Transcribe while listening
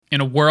In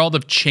a world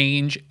of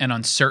change and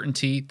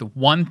uncertainty, the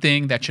one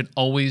thing that should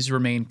always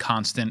remain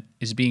constant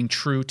is being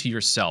true to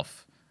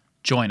yourself.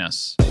 Join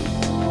us.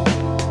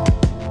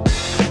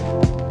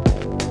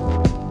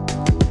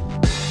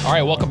 All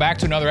right, welcome back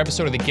to another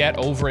episode of the Get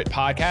Over It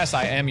podcast.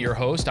 I am your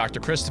host, Dr.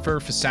 Christopher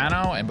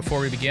Fasano. And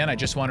before we begin, I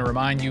just want to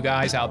remind you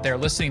guys out there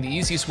listening, the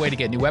easiest way to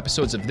get new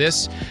episodes of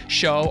this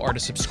show are to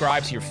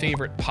subscribe to your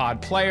favorite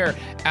pod player,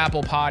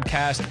 Apple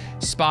Podcast,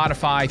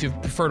 Spotify. If you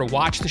prefer to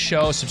watch the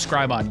show,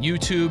 subscribe on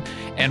YouTube.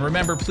 And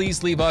remember,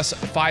 please leave us a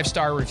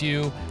 5-star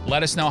review.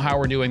 Let us know how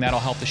we're doing. That'll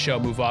help the show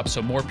move up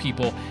so more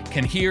people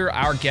can hear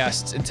our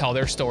guests and tell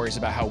their stories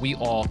about how we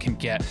all can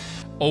get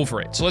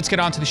over it. So let's get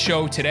on to the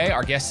show today.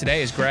 Our guest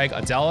today is Greg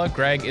Audella.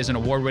 Greg is an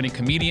award-winning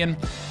comedian,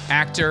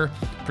 actor,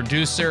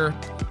 producer,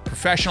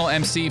 professional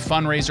MC,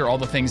 fundraiser, all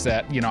the things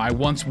that, I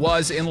once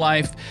was in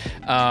life.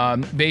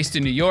 Based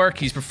in New York,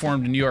 he's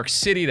performed in New York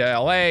City to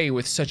LA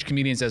with such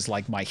comedians as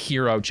like my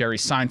hero, Jerry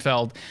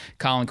Seinfeld,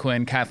 Colin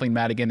Quinn, Kathleen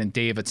Madigan, and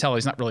Dave Attell.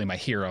 He's not really my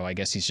hero. I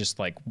guess he's just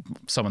like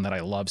someone that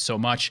I love so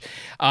much.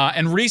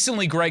 And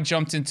recently, Greg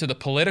jumped into the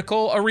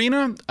political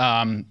arena.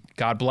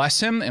 God bless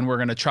him. And we're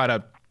going to try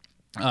to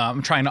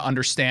I'm trying to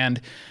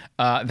understand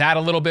that a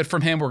little bit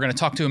from him. We're going to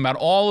talk to him about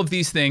all of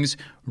these things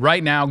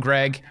right now.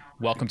 Greg,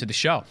 welcome to the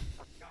show.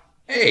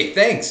 Hey,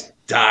 thanks,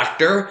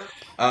 Doctor.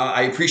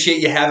 I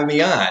appreciate you having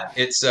me on.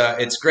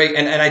 It's great,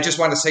 and I just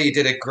want to say you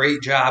did a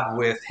great job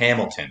with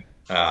Hamilton.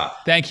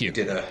 Thank you.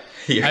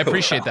 I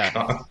appreciate that.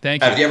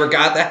 Thank you. Have you ever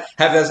got that?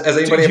 Has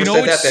anybody ever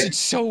said that? It's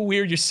so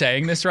weird you're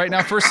saying this right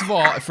now. First of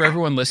all, for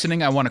everyone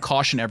listening, I want to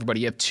caution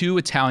everybody. You have two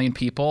Italian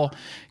people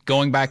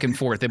going back and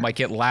forth. They might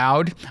get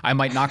loud. I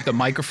might knock the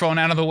microphone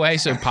out of the way,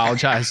 so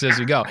apologize as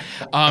we go.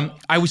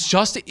 I was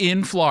just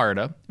in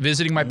Florida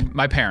visiting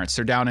my parents.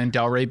 They're down in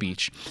Delray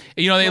Beach.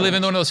 They live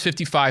in one of those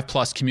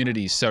 55-plus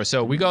communities.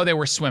 So we go there,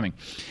 we're swimming.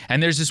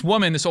 And there's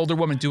this older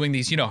woman doing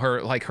these,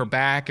 her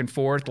back and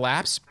forth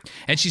laps.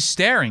 And she's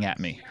staring at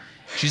me.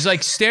 She's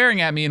like staring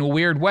at me in a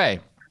weird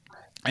way.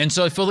 And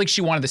so I felt like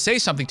she wanted to say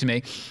something to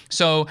me.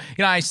 So,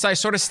 I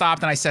sort of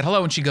stopped and I said,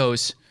 hello. And she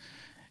goes,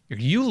 are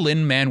you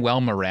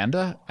Lin-Manuel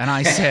Miranda? And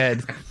I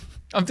said,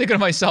 I'm thinking to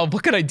myself,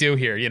 what could I do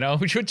here?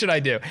 What should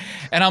I do?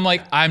 And I'm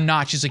like, I'm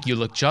not. She's like, you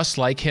look just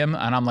like him.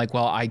 And I'm like,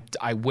 well,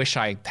 I wish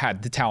I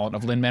had the talent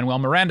of Lin-Manuel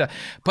Miranda,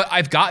 but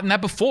I've gotten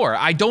that before.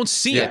 I don't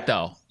see it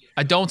though.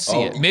 I don't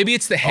see it. Maybe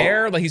it's the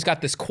hair. Like he's got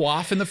this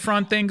coif in the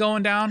front thing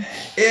going down.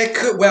 It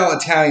could. Well,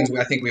 Italians,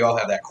 I think we all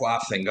have that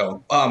coif thing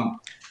going.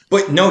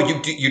 But no,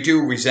 you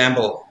do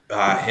resemble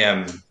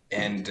him,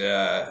 and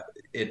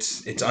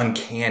it's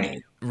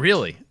uncanny.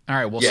 Really? All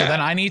right. Well, so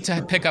then I need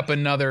to pick up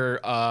another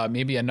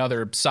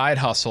side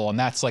hustle, and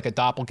that's like a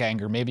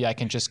doppelganger. Maybe I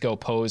can just go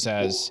pose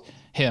as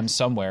him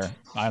somewhere.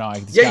 I don't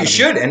know. Yeah, you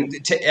should. And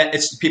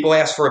people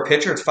ask for a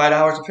picture. It's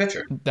 $5 a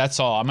picture. That's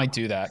all. I might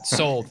do that.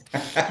 Sold.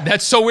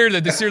 That's so weird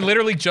that this year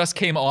literally just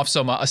came off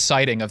a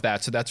sighting of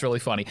that. So that's really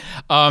funny.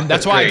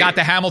 That's why I got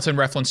the Hamilton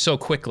reference so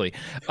quickly.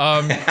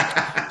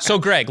 So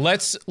Greg,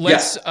 let's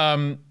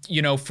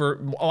for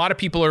a lot of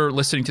people are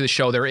listening to the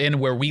show. They're in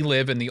where we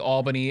live in the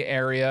Albany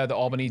area, the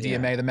Albany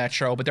DMA, the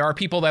Metro, but there are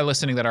people that are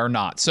listening that are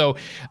not. So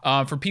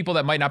for people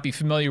that might not be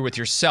familiar with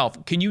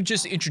yourself, can you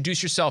just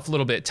introduce yourself a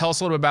little bit? Tell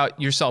us a little bit about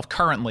yourself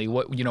currently,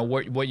 what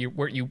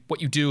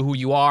you do, who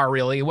you are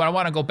really. I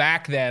want to go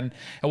back then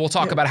and we'll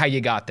talk about how you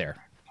got there.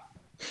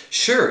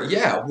 Sure.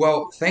 Yeah.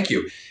 Well, thank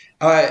you.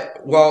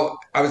 Well,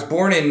 I was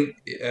born in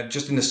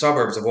just in the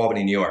suburbs of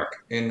Albany, New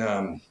York, in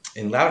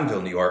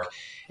Loudonville, New York.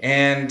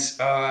 And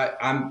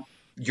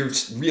you're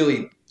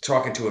really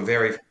talking to a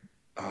very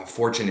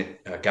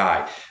fortunate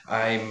guy.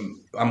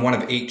 I'm one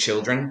of 8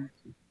 children.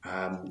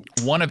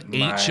 One of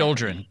 8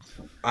 children.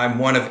 I'm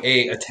one of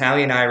 8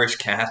 Italian-Irish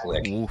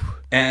Catholic. Ooh.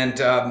 And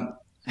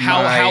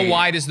how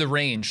wide is the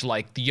range?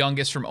 Like the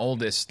youngest from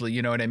oldest,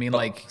 you know what I mean?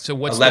 Like, so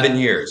what's 11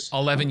 years?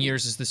 11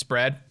 years is the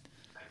spread?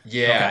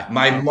 Yeah. Okay.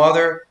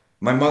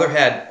 My mother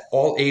had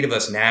all 8 of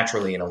us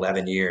naturally in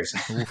 11 years.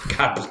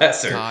 God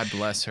bless her. God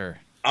bless her.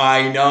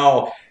 I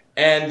know.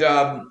 And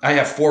I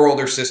have 4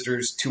 older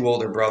sisters, 2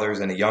 older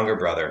brothers, and a younger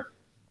brother.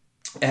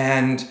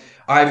 And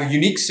I have a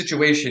unique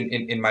situation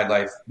in my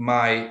life.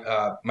 My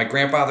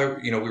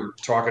grandfather, we were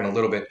talking a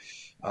little bit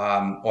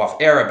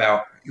off air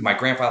about my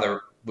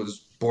grandfather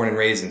was born and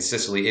raised in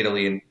Sicily,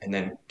 Italy, and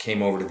then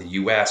came over to the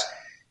U.S.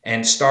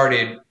 and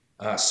started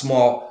a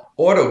small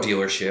auto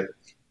dealership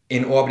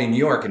in Albany, New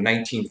York in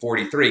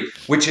 1943,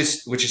 which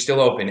is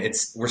still open.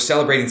 We're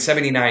celebrating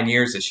 79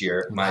 years this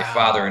year. My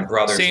father and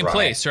brothers Same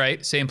place,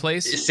 right? Same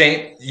place?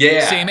 Same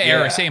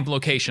era, same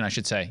location, I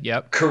should say.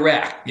 Yep.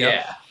 Correct. Yep.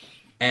 Yeah.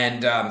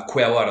 And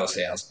Quail Auto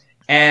Sales.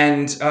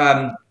 And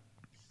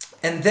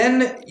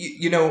then,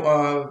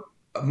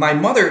 my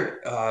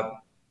mother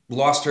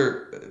lost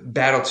her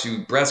battle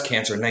to breast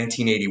cancer in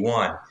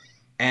 1981.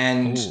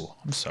 And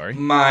I'm sorry.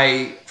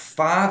 My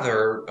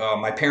father,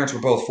 my parents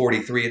were both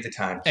 43 at the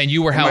time. And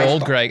you were how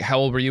old, Greg? How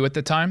old were you at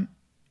the time?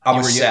 I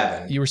was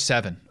 7. You were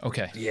 7.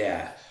 Okay.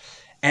 Yeah.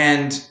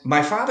 And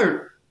my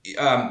father,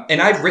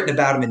 and I've written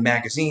about him in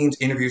magazines,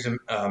 interviews him,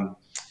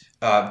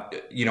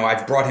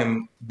 I've brought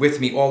him with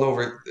me all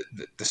over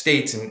the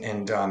States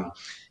and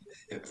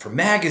for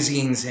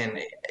magazines. And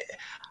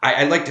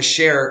I like to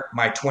share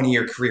my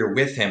 20-year career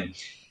with him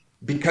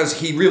because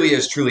he really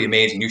is truly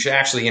amazing. You should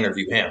actually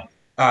interview him.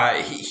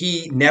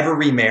 He never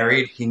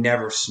remarried. He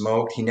never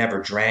smoked. He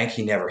never drank.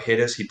 He never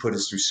hit us. He put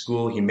us through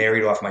school. He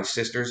married off my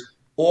sisters,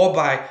 all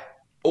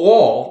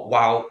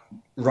while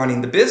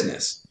running the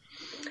business.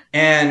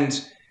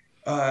 And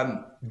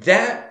and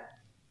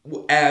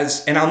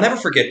I'll never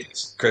forget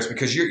this, Chris,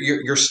 because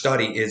your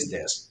study is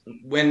this.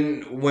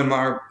 When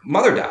my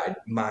mother died,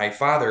 my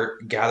father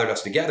gathered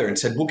us together and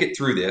said, we'll get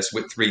through this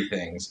with three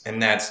things,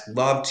 and that's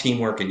love,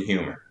 teamwork, and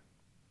humor.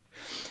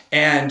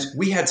 And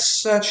we had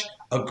such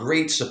a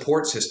great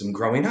support system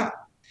growing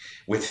up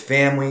with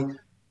family,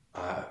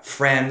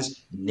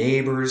 friends,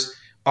 neighbors,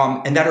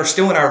 and that are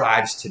still in our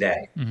lives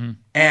today. Mm-hmm.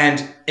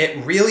 And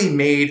it really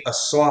made a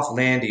soft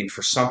landing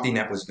for something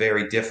that was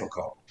very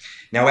difficult.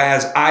 Now,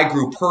 as I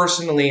grew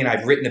personally, and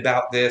I've written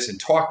about this and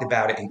talked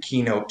about it in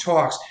keynote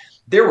talks,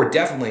 there were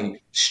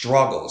definitely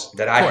struggles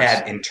that I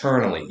had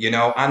internally.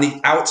 On the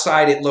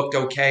outside, it looked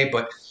okay,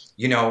 but,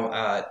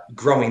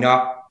 growing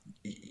up,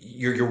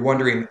 you're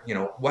wondering,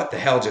 what the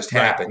hell just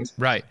happened?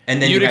 Right.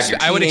 And then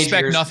I would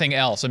expect nothing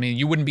else. I mean,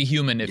 you wouldn't be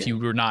human if you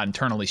were not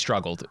internally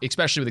struggled,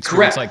 especially with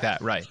experience like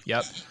that. Right.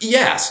 Yep.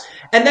 Yes.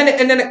 And then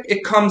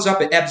it comes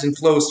up, it ebbs and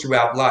flows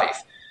throughout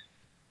life.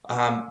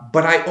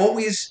 But I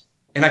always,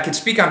 and I can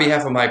speak on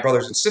behalf of my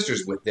brothers and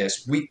sisters with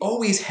this, we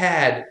always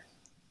had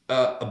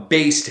a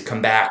base to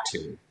come back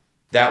to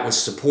that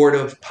was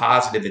supportive,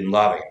 positive, and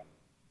loving.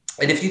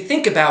 And if you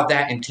think about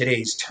that in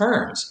today's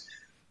terms,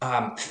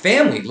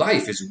 family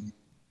life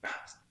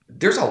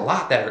there's a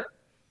lot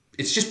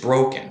it's just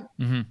broken.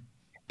 Mm-hmm.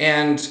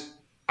 And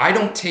I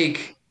don't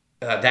take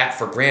that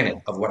for granted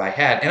of what I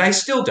had. And I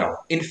still don't.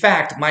 In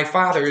fact, my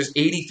father is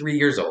 83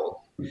 years old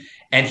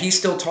and he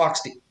still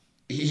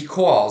he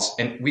calls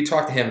and we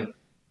talk to him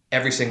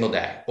every single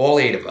day, all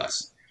 8 of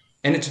us.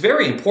 And it's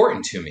very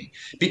important to me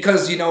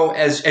because,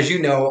 as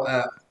you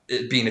know,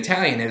 being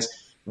Italian is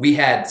we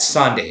had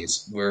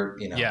Sundays where,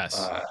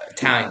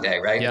 Italian day,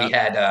 right? Yep. We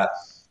had,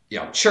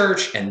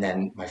 church, and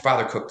then my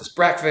father cooked us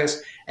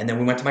breakfast, and then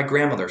we went to my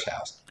grandmother's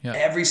house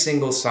every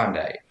single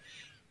Sunday.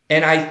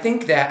 And I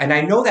think that, and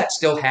I know that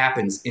still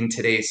happens in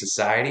today's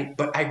society,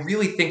 but I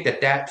really think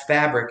that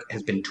fabric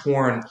has been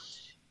torn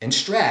and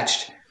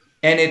stretched.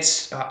 And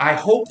I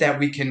hope that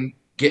we can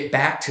get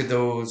back to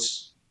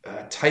those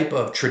type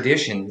of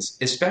traditions,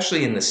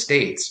 especially in the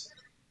States,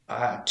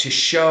 to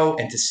show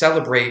and to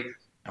celebrate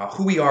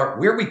who we are,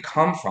 where we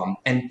come from,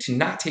 and to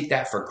not take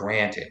that for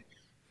granted.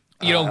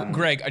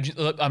 Greg,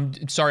 I'm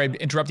sorry I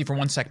interrupt you for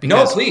 1 second.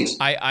 No, please.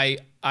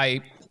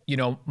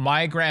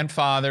 My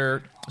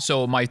grandfather,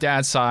 so my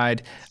dad's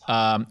side,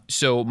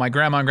 so my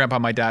grandma and grandpa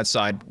on my dad's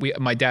side,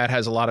 my dad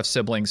has a lot of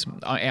siblings,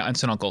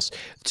 aunts and uncles.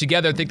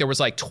 Together, I think there was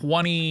like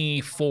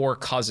 24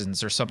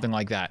 cousins or something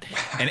like that.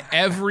 And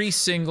every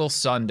single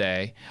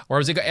Sunday, or it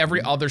was like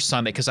every other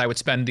Sunday, because I would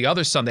spend the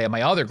other Sunday at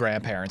my other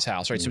grandparents'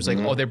 house, right? So it was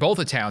like, they're both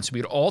in town, so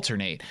we'd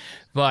alternate.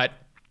 But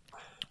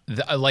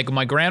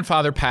my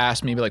grandfather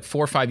passed maybe like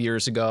 4 or 5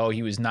 years ago.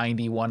 He was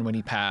 91 when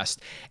he passed,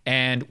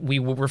 and we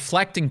were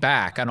reflecting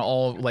back on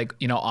all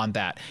on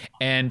that.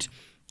 And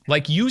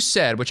like you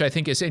said, which I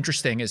think is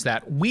interesting, is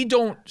that we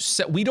don't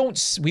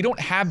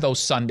have those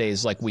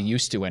Sundays like we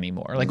used to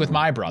anymore. Like with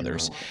my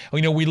brothers,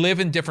 we live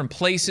in different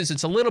places.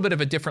 It's a little bit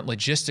of a different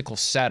logistical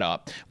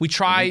setup. We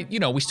try,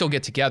 we still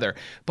get together.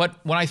 But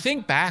when I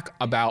think back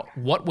about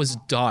what was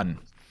done,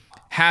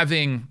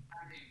 having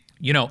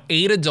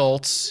 8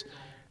 adults,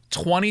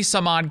 20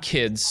 some odd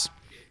kids,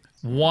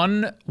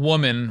 one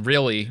woman,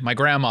 really, my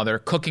grandmother,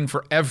 cooking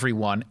for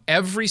everyone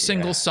every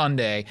single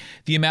Sunday.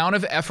 The amount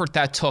of effort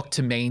that took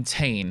to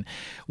maintain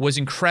was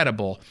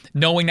incredible.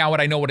 Knowing now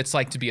what it's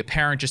like to be a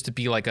parent, just to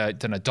be like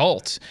an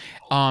adult.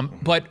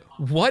 But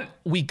what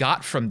we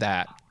got from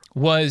that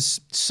was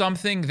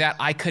something that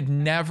I could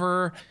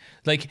never,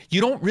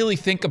 you don't really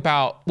think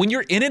about. When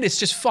you're in it, it's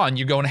just fun.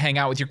 You're going to hang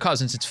out with your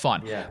cousins, it's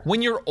fun. Yeah.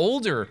 When you're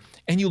older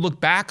and you look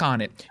back on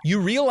it, you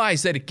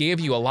realize that it gave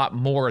you a lot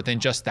more than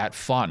just that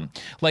fun.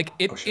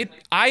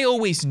 I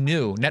always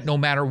knew that no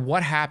matter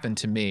what happened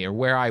to me or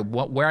where I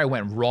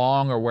went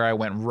wrong or where I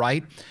went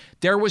right,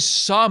 there was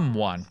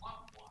someone,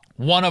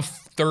 one of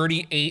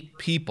 38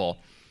 people,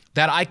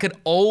 that I could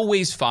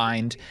always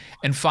find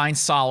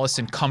solace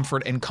and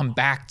comfort and come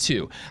back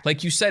to.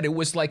 Like you said, it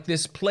was like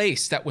this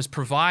place that was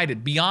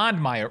provided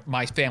beyond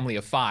my family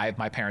of 5,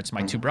 my parents,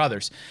 my 2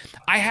 brothers.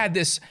 I had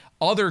this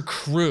other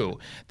crew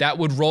that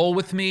would roll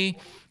with me,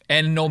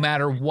 and no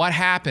matter what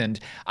happened,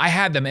 I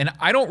had them. And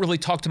I don't really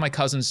talk to my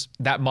cousins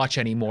that much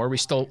anymore. We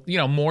still,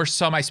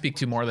 some I speak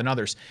to more than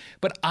others.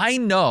 But I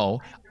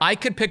know I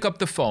could pick up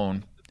the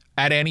phone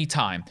at any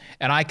time,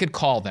 and I could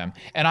call them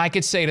and I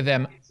could say to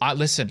them,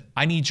 listen,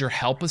 I need your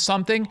help with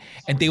something,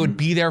 and they would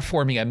be there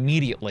for me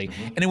immediately.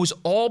 And it was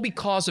all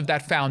because of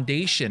that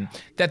foundation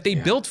that they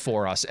built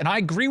for us. And I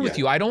agree with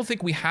you. I don't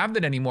think we have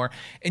that anymore.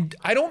 And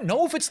I don't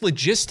know if it's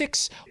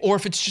logistics or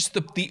if it's just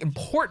the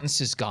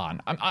importance is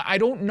gone. I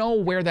don't know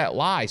where that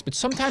lies, but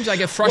sometimes I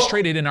get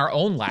frustrated in our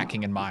own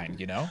lacking in mind,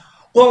 you know?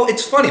 Well,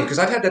 it's funny because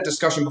I've had that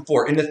discussion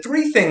before. And the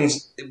three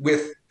things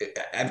with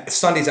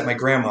Sundays at my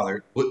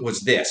grandmother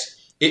was this.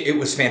 It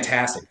was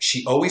fantastic.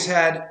 She always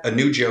had a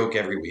new joke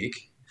every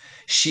week.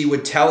 She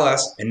would tell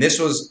us, and this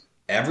was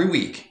every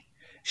week,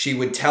 she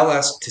would tell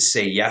us to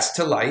say yes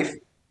to life,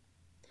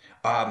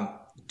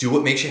 do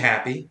what makes you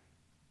happy.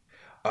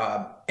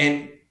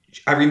 And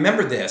I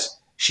remember this.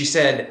 She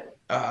said,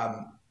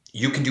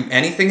 you can do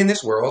anything in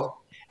this world.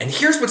 And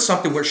here's what's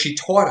something where she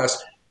taught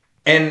us,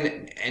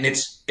 and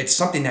it's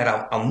something that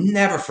I'll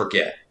never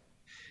forget.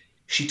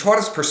 She taught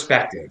us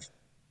perspective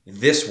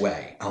this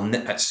way.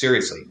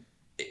 Seriously.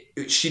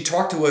 She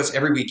talked to us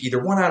every week,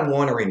 either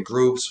one-on-one or in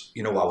groups,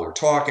 while we were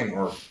talking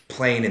or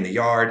playing in the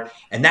yard.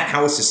 And that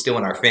house is still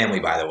in our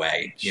family, by the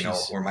way,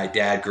 where my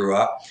dad grew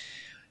up.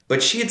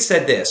 But she had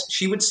said this.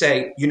 She would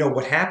say,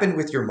 what happened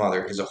with your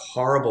mother is a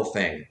horrible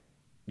thing.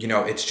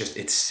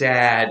 It's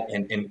sad,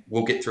 and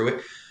we'll get through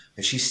it.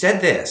 And she said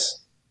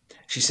this.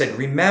 She said,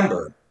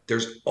 remember,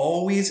 there's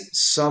always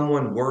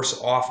someone worse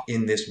off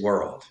in this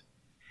world.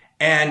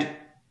 And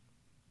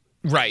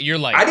right, you're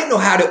like, I didn't know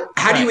how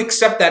do you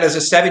accept that as a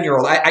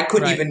 7-year-old? I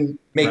couldn't even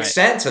make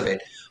sense of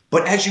it.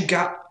 But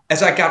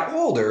as I got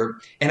older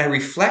and I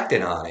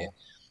reflected on it,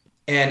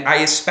 and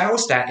I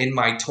espoused that in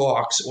my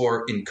talks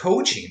or in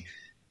coaching,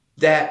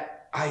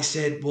 that I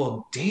said,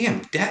 well,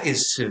 damn, that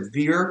is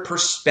severe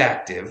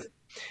perspective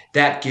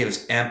that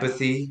gives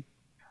empathy,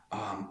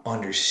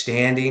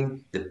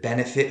 understanding, the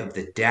benefit of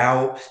the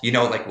doubt,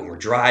 like when we're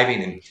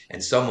driving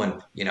and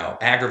someone,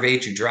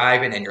 aggravates you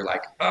driving and you're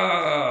like,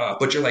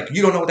 but you're like,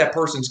 you don't know what that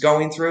person's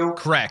going through.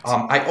 Correct.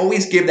 I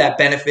always give that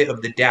benefit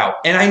of the doubt.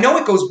 And I know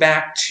it goes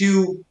back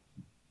to,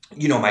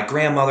 my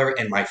grandmother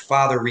and my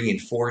father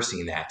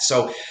reinforcing that.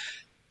 So,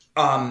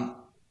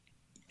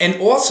 and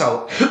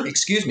also,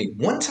 excuse me,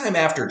 one time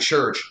after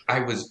church, I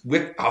was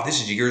with,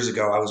 this is years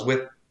ago, I was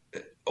with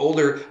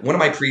one of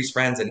my priest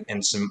friends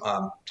and some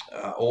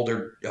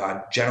older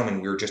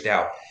gentlemen. We were just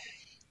out,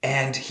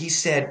 and he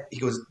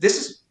goes, this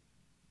is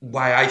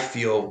why I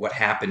feel what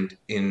happened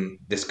in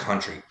this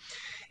country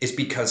is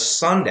because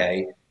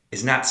Sunday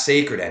is not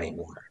sacred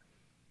anymore.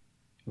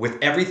 With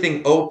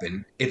everything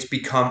open, it's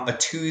become a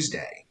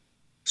Tuesday.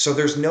 So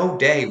there's no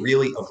day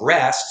really of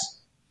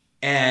rest,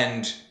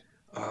 and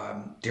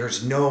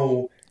there's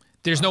no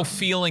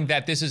feeling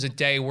that this is a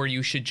day where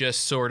you should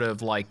just sort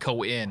of like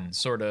go in,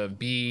 sort of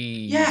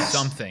be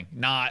something,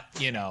 not,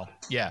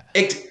 yeah.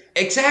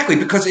 Exactly,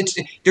 because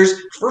there's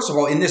first of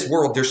all, in this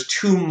world, there's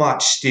too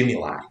much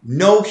stimuli.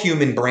 No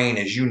human brain,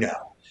 as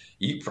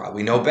you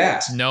probably know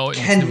best. No, it's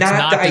cannot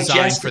not digest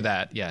designed for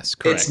that. Yes,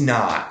 correct. It's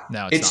not.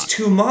 No, it's not.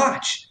 Too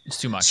much. It's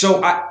too much.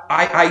 So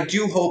I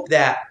do hope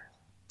that,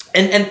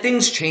 and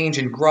things change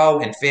and grow,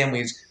 and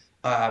families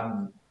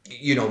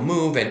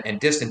move and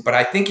distant. But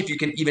I think if you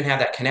can even have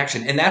that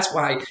connection, and that's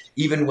why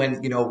even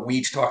when,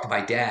 we talk to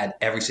my dad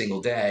every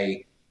single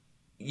day,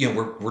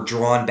 we're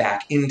drawn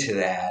back into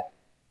that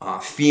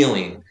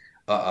feeling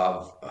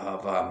of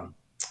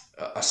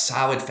a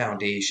solid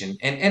foundation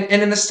and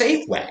in a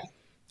safe way,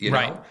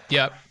 right. know?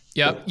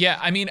 Yep. Yeah.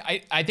 I mean,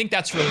 I think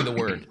that's really the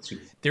word.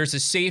 There's a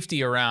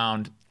safety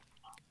around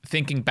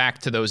thinking back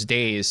to those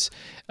days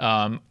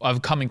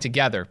of coming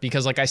together,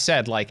 because like I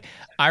said,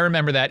 I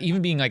remember that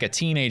even being like a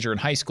teenager in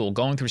high school,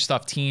 going through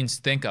stuff teens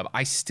think of,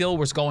 I still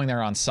was going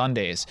there on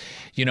Sundays,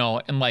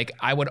 and like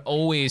I would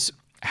always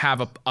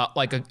have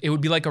it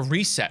would be like a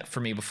reset for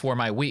me before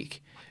my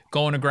week.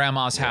 Going to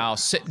grandma's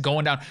house,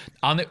 going down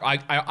on the.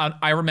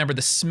 I remember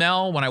the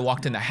smell when I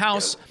walked in the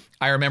house.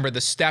 I remember the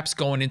steps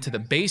going into the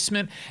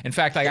basement. In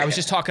fact, I was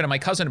just talking to my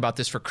cousin about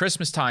this for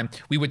Christmas time.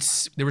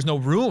 There was no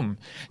room.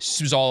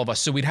 It was all of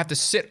us. So we'd have to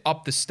sit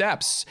up the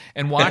steps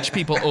and watch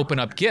people open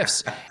up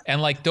gifts.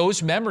 And like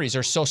those memories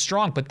are so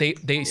strong, but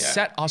they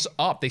set us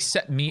up. They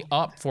set me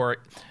up for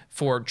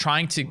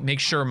trying to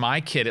make sure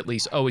my kid at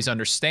least always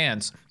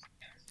understands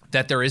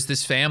that there is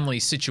this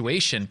family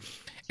situation.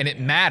 And it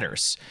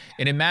matters.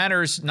 And it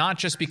matters not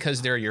just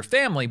because they're your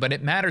family, but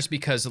it matters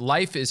because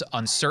life is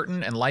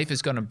uncertain and life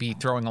is going to be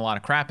throwing a lot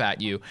of crap at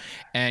you.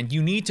 And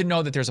you need to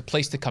know that there's a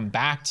place to come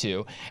back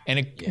to. And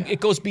it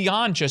goes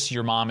beyond just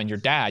your mom and your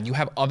dad. You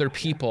have other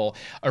people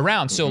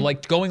around. So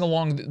like going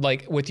along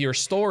like with your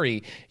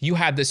story, you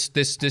had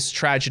this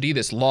tragedy,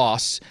 this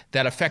loss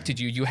that affected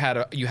you. You had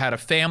a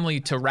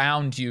family to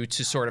round you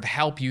to sort of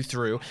help you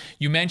through.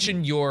 You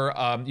mentioned your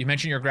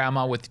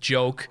grandma with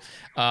joke.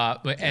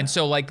 And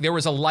so like there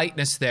was a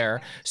lightness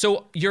there.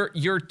 So your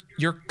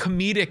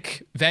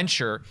comedic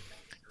venture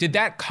Did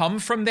that come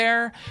from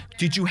there?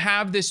 Did you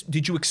have this?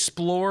 Did you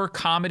explore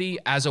comedy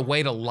as a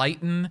way to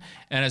lighten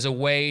and as a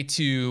way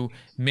to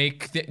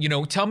make,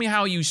 tell me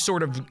how you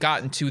sort of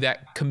got into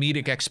that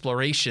comedic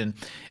exploration.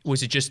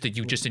 Was it just that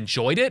you just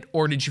enjoyed it,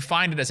 or did you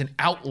find it as an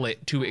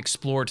outlet to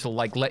explore, to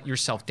like let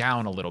yourself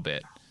down a little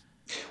bit?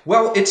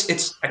 Well, I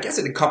guess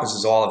it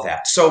encompasses all of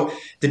that. So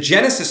the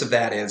genesis of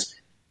that is,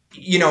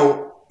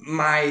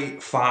 my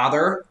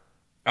father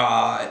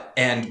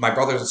and my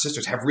brothers and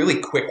sisters have really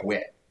quick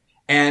wit.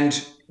 And,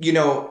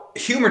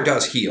 humor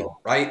does heal,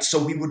 right?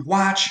 So we would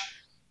watch,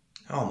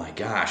 oh my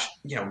gosh,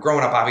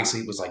 growing up, obviously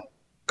it was like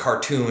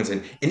cartoons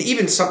and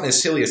even something as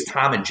silly as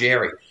Tom and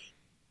Jerry.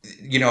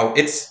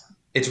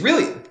 It's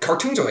really,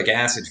 cartoons are like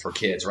acid for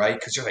kids, right?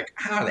 Because you're like,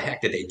 how the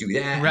heck did they do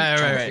that? Right.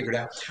 To figure it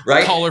out,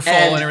 right? Colorful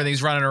and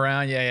everything's running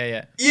around.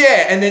 Yeah.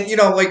 Yeah, and then,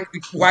 like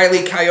Wile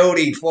E.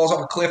 Coyote falls off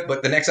a cliff,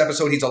 but the next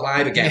episode he's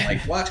alive again.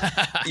 Like, what?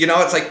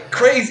 It's like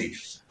crazy.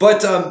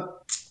 But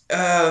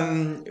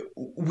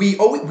we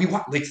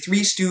watch like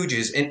Three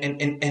Stooges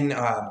and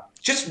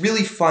just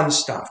really fun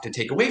stuff to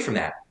take away from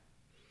that.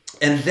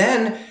 And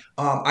then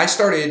I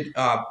started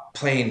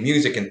playing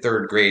music in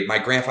third grade. My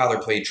grandfather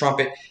played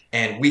trumpet,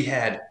 and we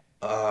had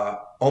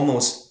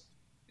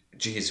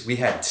we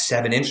had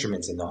 7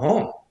 instruments in the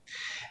home.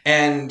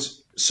 And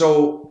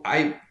so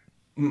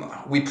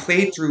we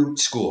played through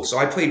school. So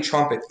I played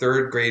trumpet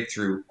third grade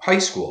through high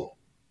school.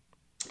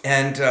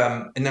 And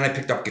then I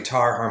picked up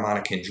guitar,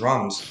 harmonica, and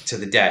drums to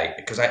the day,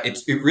 because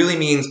it really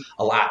means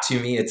a lot to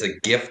me. It's a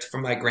gift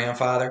from my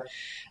grandfather,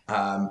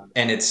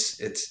 and it's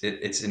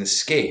an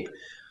escape.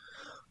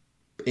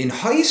 In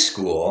high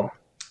school,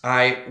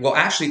 it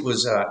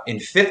was in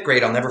 5th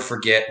grade. I'll never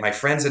forget. My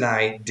friends and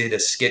I did a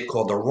skit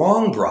called The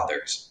Wrong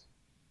Brothers,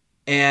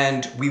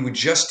 and we would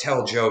just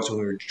tell jokes when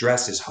we were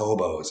dressed as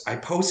hobos. I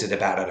posted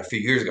about it a few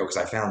years ago because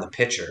I found the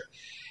picture,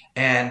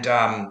 and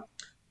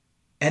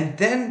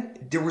then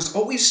there was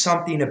always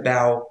something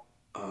about,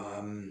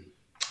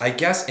 I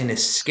guess, an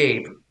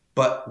escape,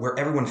 but where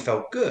everyone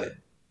felt good.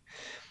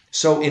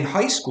 So in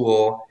high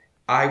school,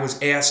 I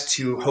was asked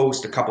to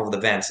host a couple of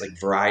events, like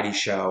variety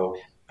show,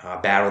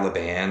 Battle of the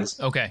Bands.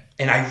 Okay.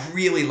 And I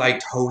really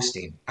liked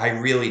hosting. I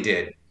really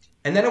did.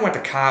 And then I went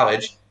to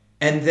college,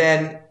 and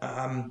then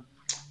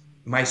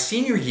my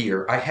senior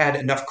year, I had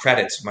enough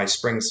credits my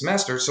spring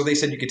semester, so they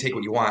said you could take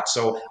what you want.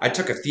 So I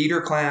took a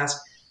theater class.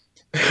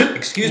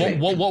 Excuse me.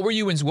 What were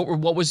you in?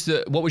 What was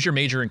your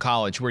major in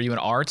college? Were you in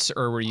arts,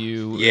 or were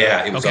you?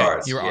 Yeah, it was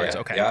arts. You were arts.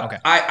 Okay. Yeah. Okay.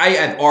 I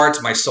had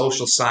arts, my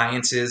social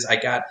sciences.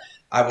 I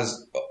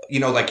was,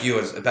 like you,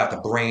 was about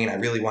the brain. I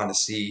really wanted to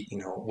see,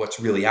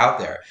 what's really out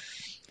there.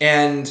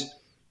 And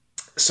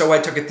so I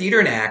took a theater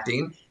and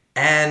acting,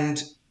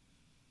 and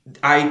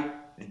I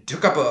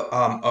took up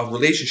a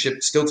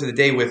relationship still to the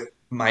day with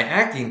my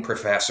acting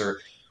professor,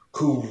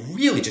 who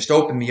really just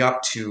opened me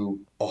up to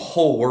a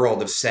whole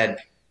world of said,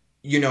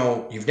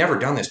 you've never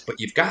done this, but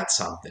you've got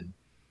something.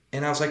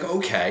 And I was like,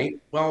 okay,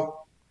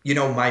 well,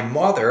 my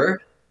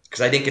mother, because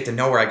I didn't get to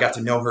know her, I got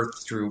to know her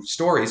through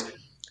stories.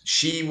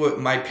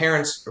 My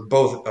parents are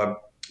both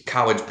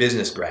college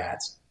business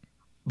grads,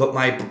 but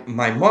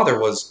my mother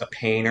was a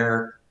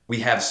painter. We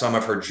have some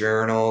of her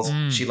journals.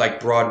 She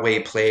liked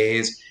Broadway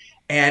plays.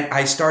 And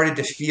I started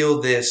to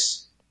feel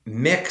this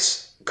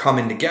mix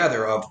coming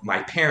together of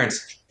my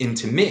parents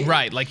into me.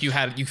 Right. Like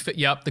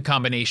the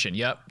combination.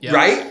 Yep.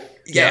 Right?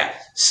 Yeah. Yep.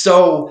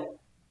 So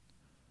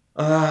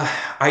I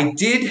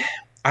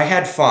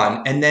had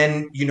fun. And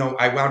then,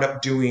 I wound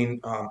up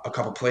doing a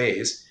couple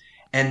plays.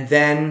 And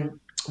then,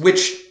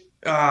 which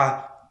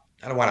I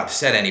don't want to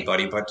upset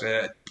anybody, but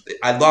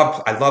I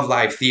love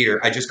live theater.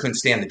 I just couldn't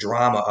stand the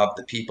drama of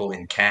the people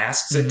in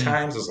casts at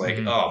times. It was like,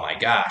 oh my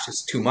gosh,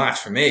 it's too much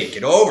for me.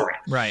 Get over it.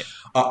 Right.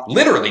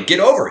 Literally, get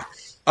over it.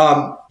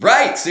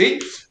 Right.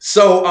 See?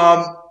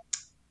 So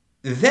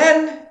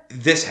then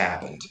this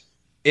happened.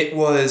 I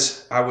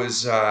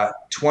was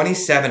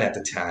 27 at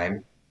the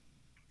time,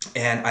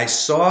 and I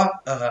saw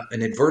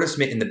an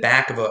advertisement in the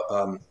back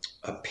of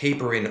a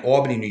paper in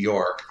Albany, New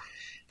York.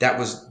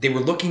 They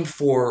were looking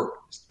for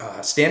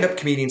stand-up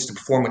comedians to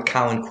perform with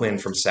Colin Quinn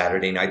from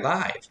Saturday Night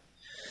Live.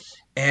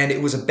 And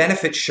it was a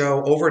benefit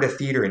show over at a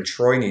theater in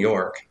Troy, New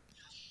York.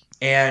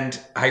 And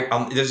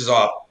this is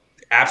all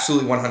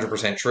absolutely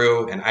 100%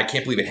 true, and I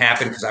can't believe it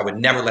happened, because I would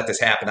never let this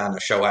happen on the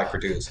show I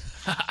produce.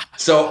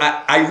 So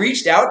I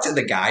reached out to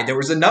the guy. There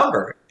was a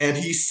number, and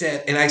I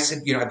said,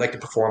 I'd like to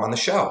perform on the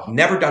show.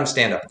 Never done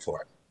stand-up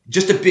before.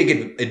 Just a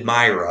big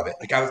admirer of it.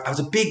 Like I was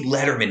a big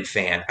Letterman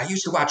fan. I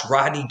used to watch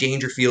Rodney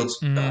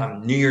Dangerfield's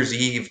New Year's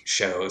Eve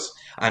shows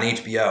on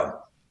HBO.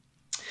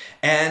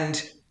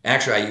 And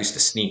actually, I used to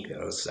sneak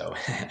those. So,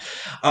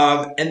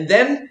 and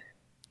then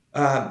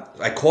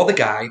I called the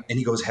guy, and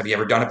he goes, "Have you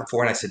ever done it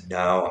before?" And I said,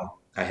 "No,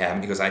 I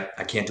haven't." He goes, I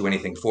can't do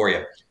anything for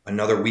you."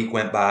 Another week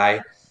went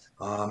by,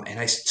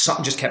 and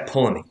something just kept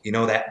pulling me.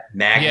 That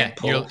magnet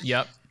pull.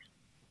 Yep.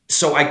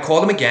 So I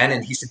called him again,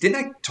 and he said, "Didn't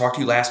I talk to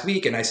you last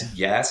week?" And I said,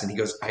 "Yes." And he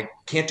goes, "I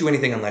can't do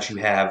anything unless you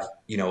have,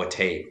 a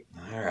tape."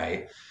 All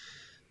right.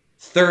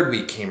 Third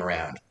week came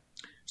around.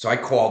 So I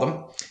called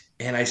him,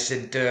 And I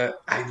said,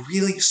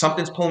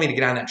 something's pulling me to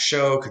get on that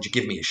show. Could you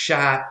give me a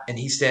shot? And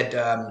he said,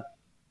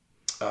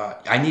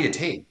 I need a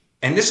tape.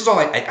 And this is all,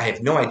 I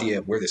have no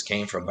idea where this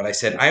came from, but I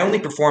said, I only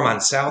perform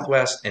on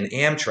Southwest and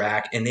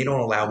Amtrak, and they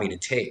don't allow me to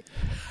tape.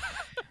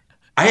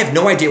 I have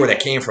no idea where that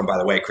came from, by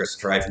the way,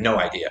 Christopher. I have no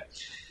idea.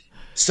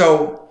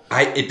 So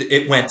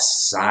it went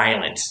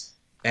silent.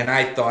 And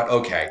I thought,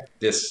 okay,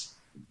 it's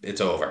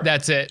over.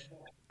 That's it.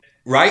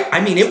 Right?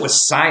 I mean, it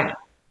was silent.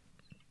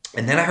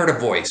 And then I heard a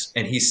voice,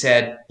 and he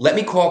said, let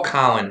me call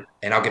Colin,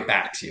 and I'll get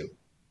back to you.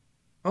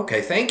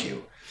 Okay, thank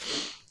you.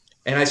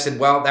 And I said,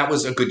 well, that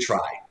was a good try.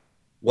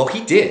 Well,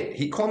 he did.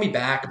 He called me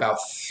back about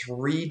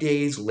 3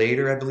 days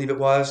later, I believe it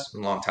was, a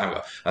long time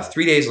ago,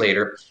 3 days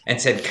later,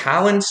 and said,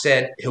 Colin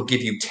said he'll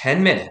give you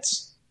 10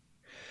 minutes.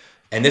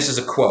 And this is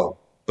a quote,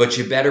 but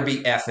you better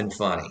be effing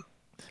funny.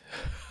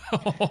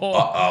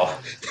 Uh-oh.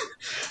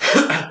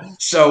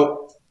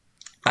 So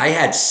I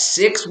had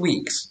 6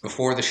 weeks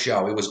before the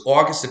show. It was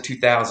August of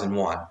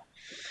 2001.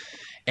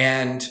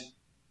 And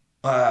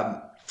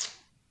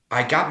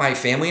I got my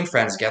family and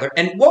friends together.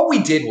 And what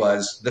we did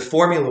was, the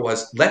formula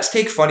was, let's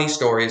take funny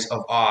stories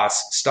of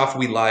us, stuff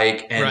we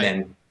like, and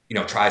then,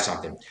 try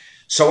something.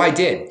 So I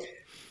did.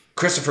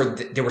 Christopher,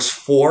 there was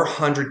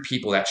 400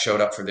 people that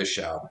showed up for this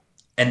show,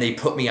 and they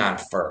put me on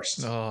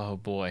first. Oh,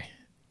 boy.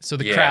 So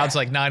the crowd's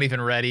like not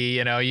even ready,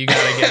 you got to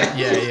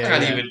get it.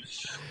 Not even.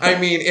 I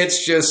mean,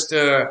 it's just...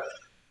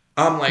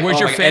 I'm like, was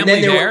your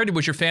family there?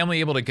 Was your family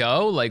able to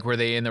go? Like, were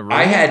they in the room?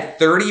 I had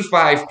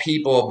 35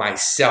 people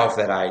myself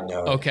that I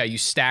know. Okay, you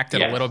stacked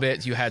it a little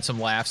bit. You had some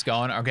laughs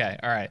going. Okay,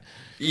 all right.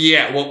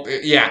 Yeah, well,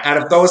 out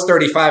of those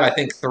 35, I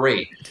think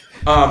 3.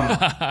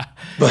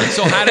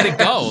 So how did it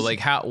go? Like,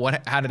 how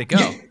did it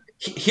go?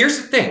 Here's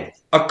the thing.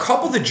 A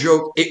couple of the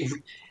jokes,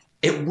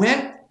 it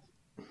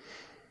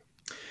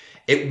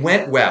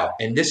went well,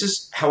 and this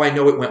is how I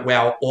know it went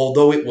well.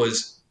 Although it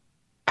was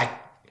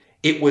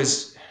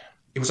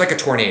like a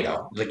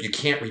tornado. Like, you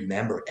can't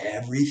remember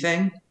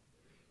everything.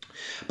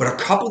 But a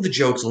couple of the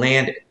jokes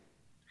landed.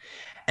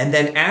 And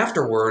then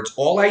afterwards,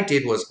 all I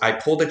did was I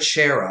pulled a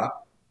chair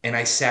up and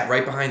I sat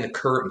right behind the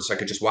curtain so I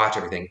could just watch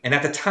everything. And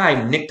at the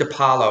time, Nick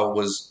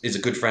DiPaolo is a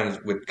good friend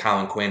with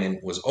Colin Quinn and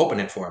was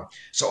opening for him.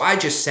 So I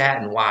just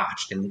sat and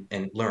watched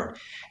and learned.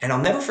 And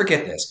I'll never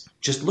forget this.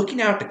 Just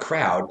looking out at the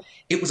crowd,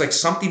 it was like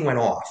something went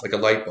off, like a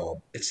light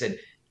bulb. It said,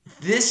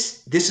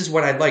 this is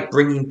what I like,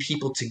 bringing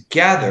people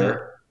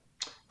together.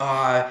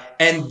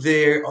 And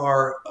they're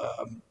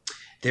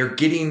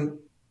getting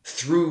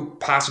through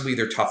possibly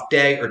their tough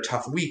day or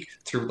tough week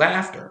through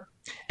laughter,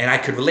 and I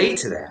could relate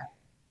to that.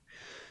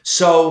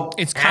 So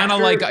it's kind of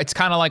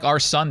like our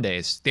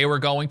Sundays. They were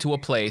going to a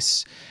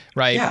place,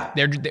 right? Yeah.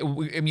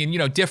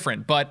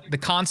 Different, but the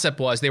concept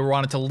was they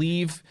wanted to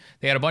leave.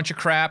 They had a bunch of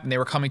crap, and they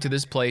were coming to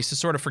this place to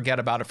sort of forget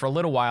about it for a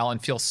little while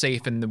and feel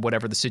safe in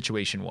whatever the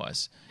situation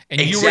was.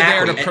 And you were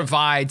there to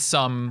provide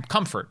some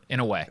comfort in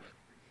a way.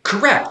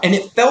 Correct. And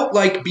it felt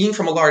like, being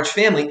from a large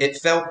family, it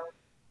felt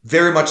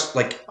very much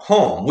like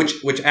home,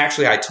 which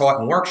actually I taught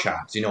in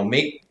workshops.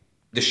 Make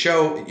the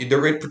show,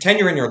 pretend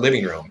you're in your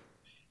living room.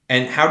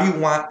 And how do you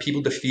want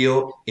people to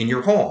feel in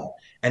your home?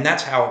 And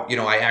that's how,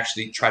 I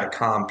actually try to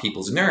calm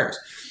people's nerves.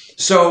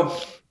 So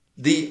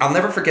I'll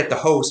never forget, the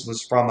host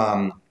was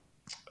from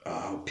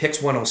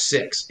Pix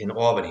 106 in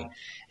Albany.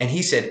 And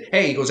he said,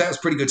 hey, he goes, that was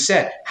a pretty good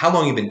set. How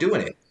long have you been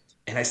doing it?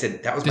 And I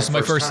said, this is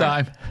my first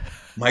time.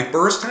 My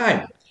first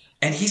time.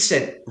 And he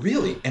said,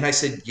 really? And I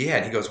said, yeah.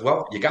 And he goes,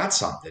 well, you got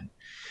something.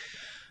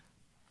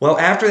 Well,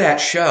 after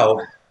that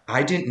show,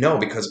 I didn't know,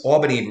 because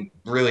Albany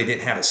really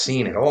didn't have a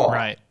scene at all.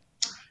 Right.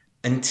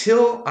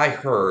 Until I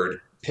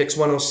heard Pix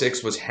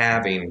 106 was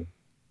having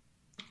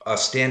a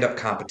stand-up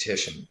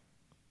competition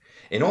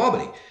in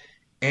Albany.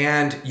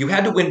 And you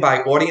had to win by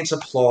audience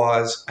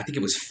applause. I think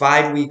it was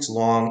 5 weeks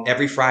long,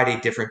 every Friday,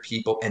 different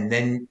people. And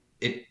then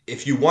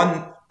if you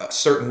won a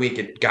certain week,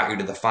 it got you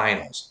to the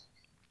finals.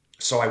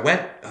 So I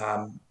went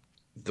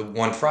the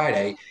one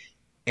Friday,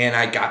 and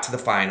I got to the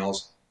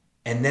finals,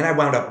 and then I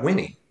wound up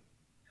winning.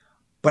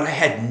 But I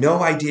had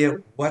no idea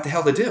what the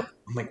hell to do.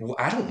 I'm like, well,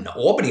 I don't know.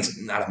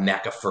 Albany's not a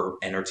mecca for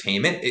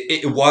entertainment.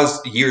 It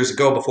was years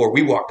ago before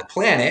we walked the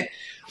planet,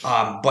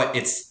 but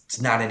it's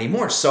not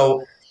anymore.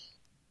 So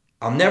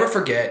I'll never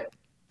forget,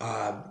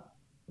 I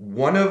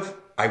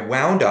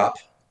wound up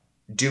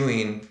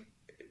doing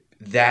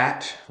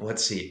that.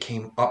 Let's see, it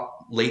came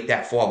up late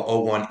that fall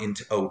of 01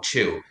 into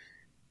 02.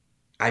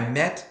 I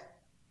met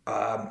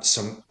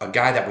a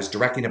guy that was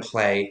directing a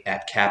play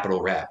at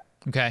Capitol Rep.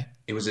 Okay.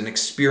 It was an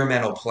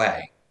experimental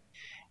play.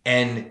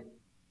 And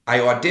I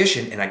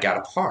auditioned and I got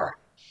a part.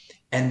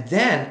 And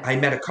then I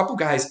met a couple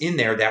guys in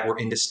there that were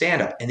into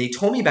stand-up. And they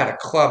told me about a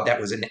club that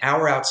was an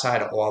hour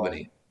outside of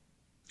Albany.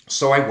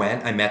 So I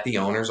went, I met the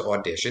owners,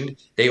 auditioned.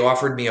 They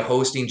offered me a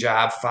hosting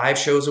job, 5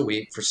 shows a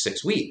week for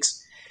 6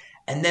 weeks.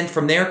 And then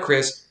from there,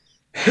 Chris,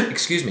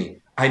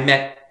 I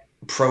met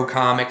pro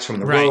comics from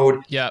the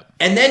road. Yeah.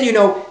 And then,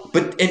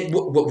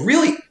 what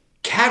really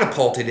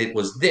catapulted it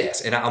was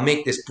this, and I'll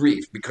make this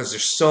brief because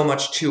there's so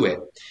much to it.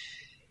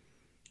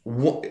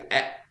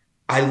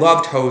 I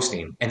loved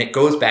hosting, and it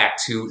goes back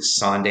to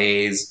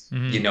Sundays,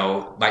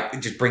 Mm-hmm.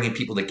 like just bringing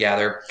people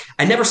together.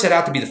 I never set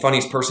out to be the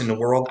funniest person in the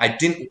world.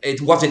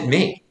 It wasn't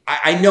me.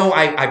 I know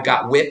I've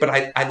got wit, but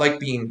I like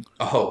being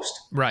a host.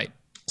 Right.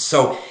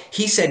 So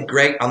he said,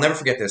 Greg, I'll never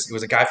forget this. It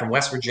was a guy from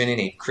West Virginia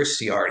named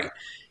Chris Ciardi.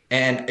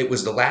 And it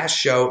was the last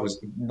show. It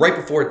was right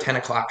before a 10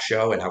 o'clock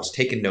show, and I was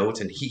taking notes.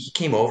 And he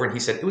came over and he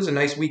said, it was a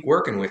nice week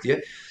working with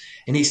you.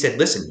 And he said,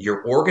 listen,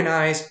 you're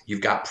organized,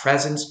 you've got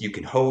presence, you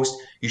can host,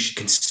 you should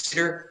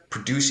consider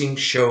producing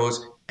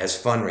shows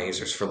as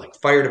fundraisers for like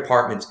fire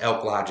departments,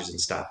 elk lodges, and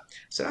stuff. I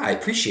said, I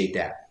appreciate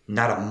that.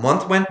 Not a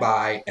month went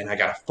by, and I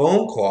got a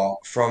phone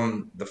call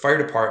from the fire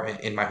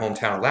department in my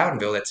hometown of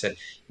Loudonville that said,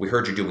 we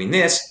heard you're doing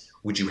this.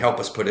 Would you help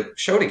us put a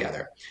show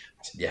together?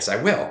 I said, yes,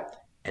 I will.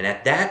 And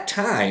at that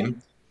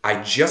time,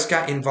 I just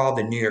got involved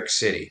in New York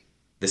City,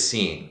 the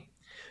scene.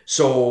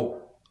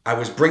 So I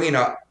was bringing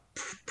up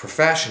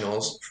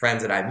professionals,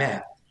 friends that I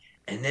met,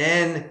 and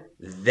then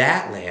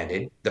that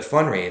landed, the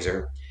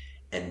fundraiser,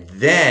 and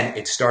then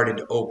it started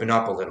to open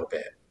up a little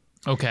bit.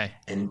 Okay.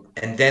 And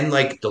then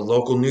like the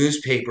local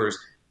newspapers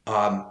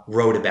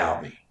wrote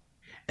about me.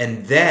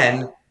 And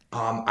then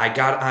I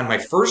got on my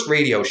first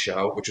radio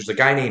show, which was a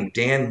guy named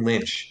Dan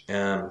Lynch.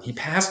 He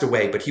passed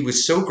away, but he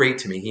was so great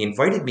to me. He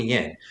invited me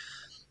in.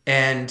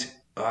 And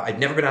I'd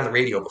never been on the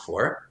radio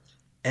before.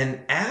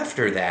 And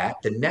after that,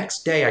 the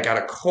next day, I got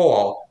a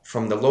call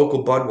from the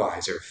local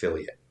Budweiser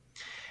affiliate.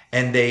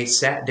 And they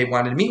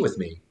wanted to meet with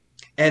me.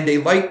 And they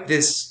liked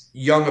this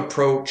young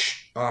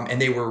approach.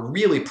 And they were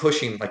really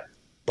pushing like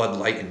Bud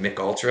Light and Mick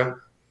Ultra.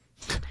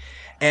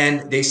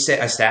 And I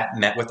sat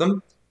and met with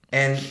them.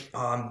 And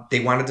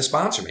they wanted to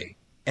sponsor me.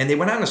 And they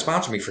went on to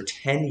sponsor me for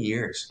 10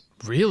 years.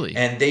 Really?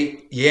 And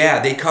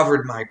they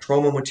covered my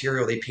promo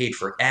material. They paid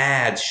for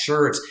ads,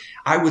 shirts.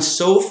 I was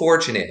so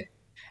fortunate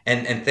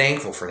and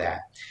thankful for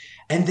that.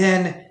 And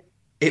then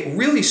it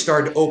really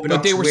started to open up.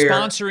 But they were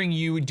sponsoring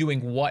you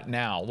doing what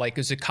now? Like,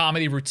 is it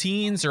comedy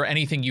routines or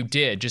anything you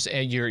did? Just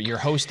your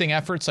hosting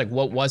efforts? Like,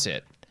 what was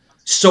it?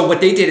 So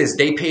what they did is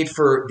they paid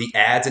for the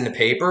ads in the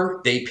paper.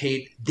 They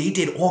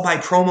did all my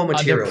promo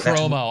material.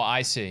 Promo,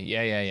 I see.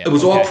 Yeah. It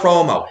was all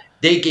promo.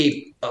 They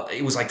gave,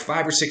 it was like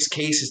 5 or 6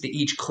 cases to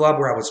each club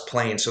where I was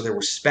playing. So there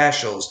were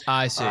specials.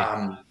 I see.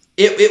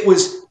 It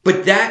was,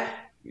 but that,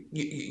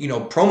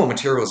 promo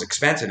material is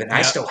expensive, and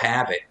I still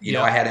have it.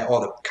 I had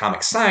all the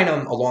comics sign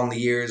them along the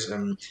years,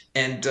 and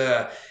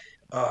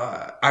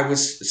I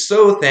was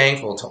so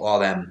thankful to all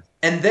them.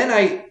 And then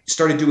I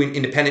started doing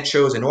independent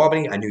shows in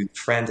Albany. I knew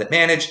friends that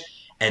managed,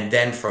 and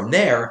then from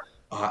there,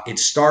 I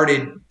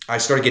started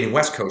getting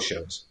West Coast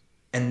shows.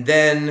 And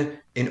then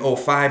in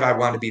 2005, I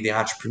wanted to be the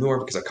entrepreneur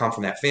because I come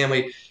from that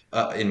family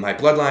in my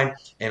bloodline,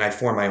 and I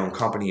formed my own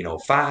company in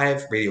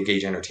 2005, Radio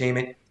Gauge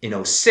Entertainment. In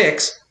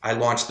 2006, I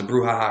launched the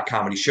Brouhaha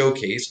Comedy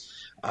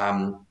Showcase,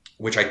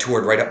 which I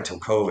toured right up until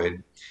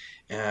COVID.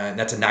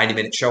 That's a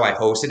 90-minute show I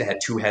hosted. It had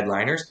 2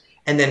 headliners.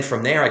 And then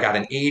from there, I got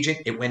an agent.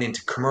 It went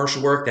into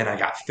commercial work. Then I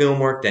got film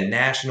work, then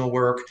national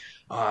work.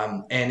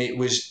 And it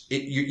was,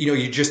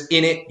 you're just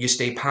in it. You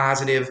stay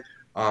positive.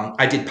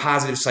 I did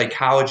positive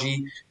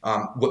psychology.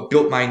 What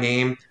built my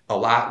name a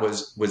lot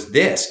was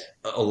this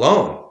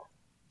alone.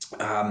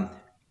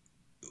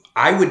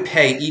 I would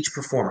pay each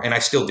performer, and I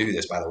still do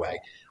this, by the way.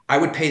 I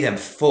would pay them in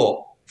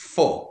full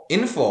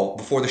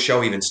before the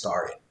show even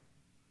started.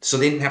 So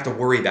they didn't have to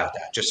worry about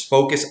that. Just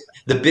focus.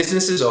 The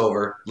business is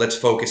over. Let's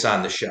focus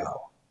on the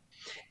show.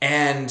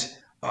 And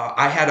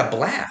I had a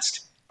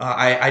blast.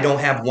 I don't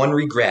have one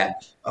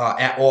regret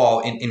at all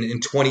in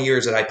 20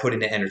 years that I put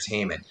into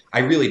entertainment. I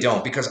really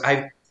don't, because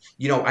I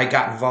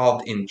got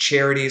involved in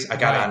charities. I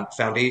got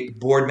on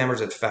board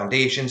members of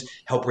foundations,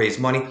 help raise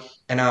money.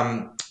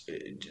 And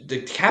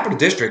the Capital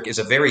District is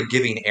a very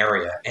giving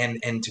area.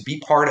 And to be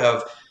part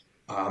of,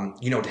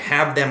 to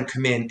have them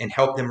come in and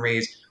help them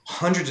raise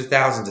hundreds of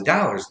thousands of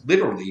dollars,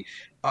 literally,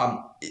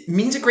 it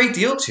means a great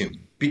deal to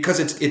me, because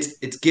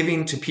it's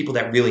giving to people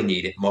that really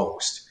need it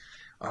most.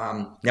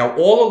 Now,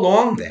 all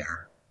along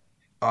there,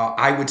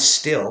 I would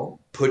still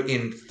put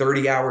in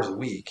 30 hours a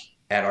week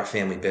at our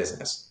family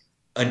business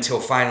until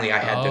finally I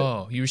had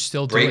to you were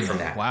still break doing from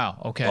that.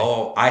 Wow. Okay.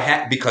 Oh, I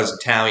had, because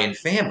Italian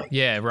family.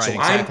 Yeah, right. So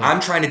exactly. I'm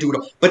trying to do it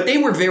all. But they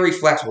were very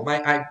flexible.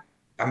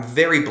 I'm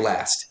very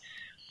blessed.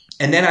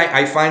 And then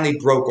I finally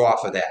broke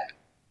off of that.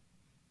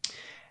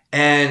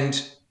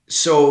 And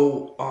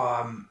so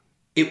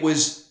it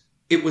was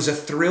a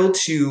thrill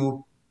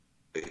to,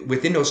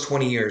 within those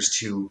 20 years,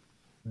 to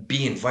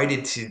be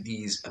invited to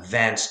these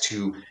events,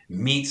 to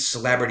meet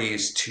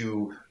celebrities,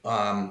 to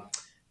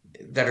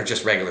that are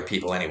just regular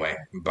people anyway,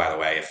 by the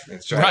way. If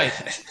it's right.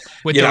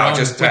 With their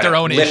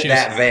own lift issues.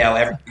 that veil.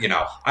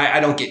 I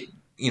don't get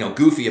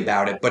goofy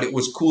about it, but it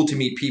was cool to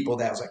meet people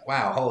that was like,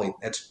 wow,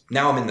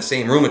 now I'm in the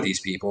same room with these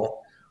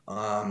people.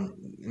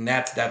 And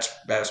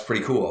that's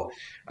pretty cool.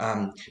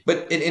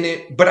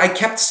 But I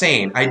kept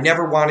sane. I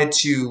never wanted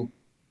to,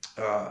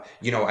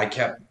 I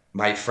kept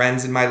my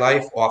friends in my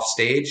life off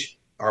stage,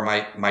 or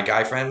my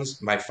guy friends,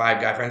 my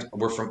 5 guy friends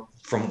were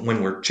from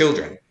when we're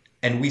children.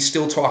 and we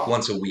still talk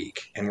once a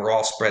week, and we're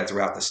all spread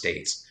throughout the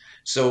states.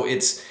 So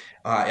it's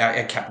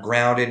I kept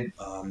grounded.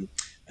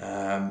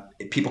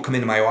 People come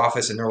into my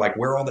office and they're like,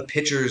 "Where are all the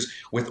pictures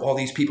with all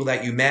these people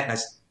that you met?" And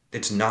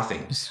it's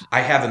nothing.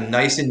 I have them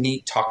nice and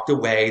neat, tucked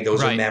away.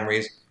 Those are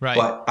memories. Right.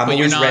 But I'm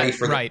always ready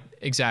for right.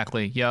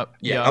 Exactly. Yep.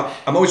 Yeah. Yep.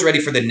 I'm always ready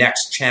for the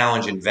next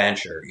challenge and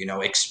venture.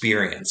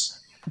 Experience.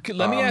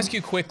 Let me ask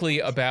you quickly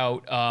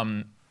about I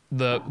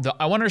want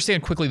to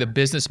understand quickly the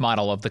business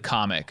model of the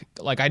comic.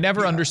 Like, I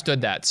never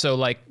understood that. So,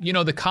 like,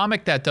 the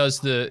comic that does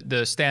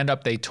the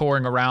stand-up, they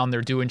touring around,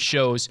 they're doing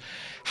shows.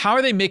 How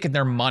are they making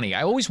their money?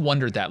 I always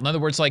wondered that. In other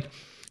words, like,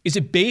 is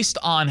it based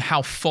on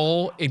how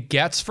full it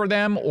gets for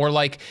them, or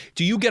like,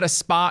 do you get a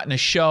spot in a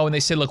show and they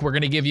say, look, we're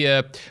gonna give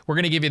you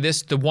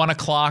this, the 1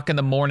 o'clock in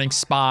the morning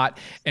spot,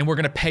 and we're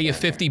gonna pay you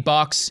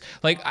 $50?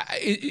 Like,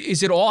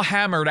 is it all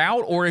hammered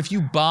out, or if you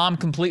bomb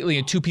completely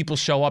and 2 people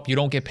show up, you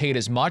don't get paid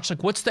as much?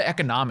 Like, what's the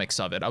economics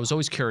of it? I was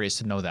always curious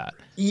to know that.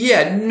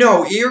 Yeah,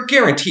 no, you're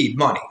guaranteed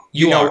money.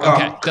 You are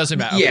okay. Doesn't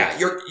matter. Yeah,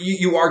 okay.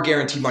 you are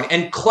guaranteed money,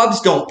 and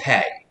clubs don't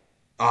pay.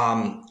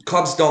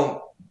 Clubs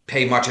don't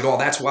pay much at all.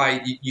 That's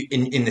why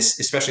in this,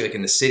 especially like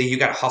in the city, you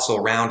got to hustle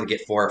around to get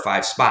 4 or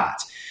 5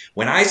 spots.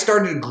 When I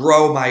started to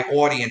grow my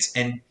audience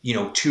and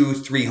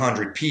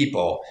 200-300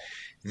 people,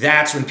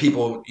 that's when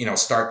people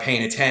start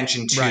paying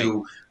attention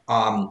to.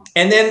 Right.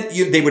 And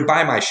then they would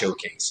buy my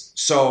showcase.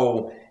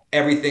 So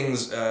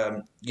everything's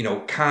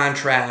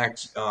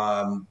contract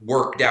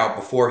worked out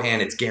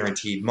beforehand. It's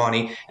guaranteed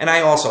money, and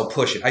I also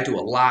push it. I do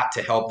a lot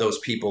to help those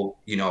people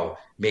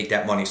make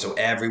that money, so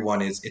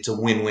it's a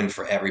win-win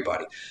for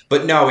everybody.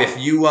 But no, if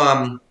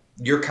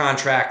you're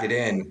contracted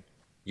in,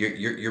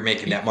 you're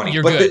making that money.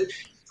 You're good.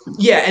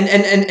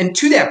 And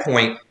to that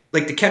point,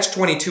 like the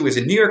Catch-22 is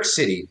in New York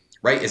City,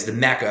 right? Is the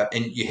mecca,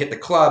 and you hit the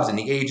clubs and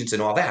the agents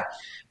and all that,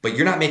 but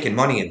you're not making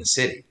money in the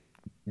city.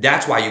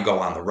 That's why you go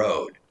on the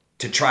road,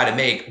 to try to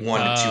make $1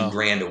 to $2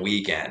 grand a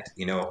weekend,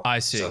 I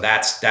see. So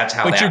that's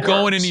how. But that you're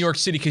going works. in New York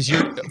City because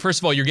first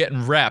of all, you're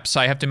getting reps.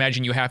 I have to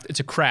imagine it's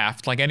a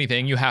craft like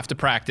anything. You have to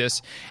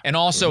practice, and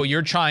also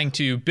you're trying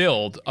to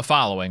build a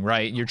following,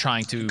 right? You're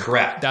trying to.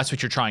 Correct. That's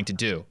what you're trying to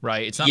do,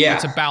 right? It's not. Yeah.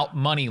 It's about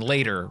money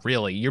later,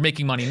 really. You're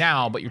making money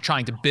now, but you're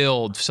trying to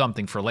build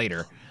something for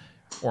later.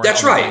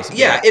 That's right.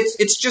 Yeah,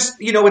 it's just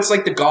it's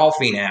like the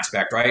golfing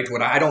aspect, right?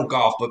 When I don't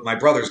golf, but my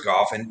brothers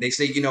golf, and they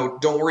say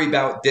don't worry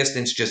about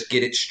distance, just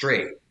get it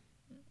straight.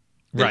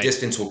 The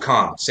distance will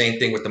come. Same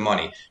thing with the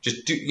money.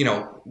 Just do,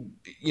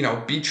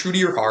 be true to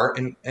your heart,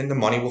 and the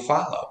money will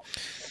follow.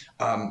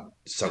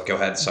 So go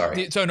ahead.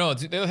 Sorry. So no,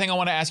 the other thing I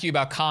want to ask you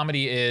about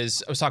comedy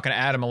is, I was talking to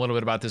Adam a little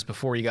bit about this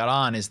before you got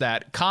on, is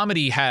that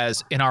comedy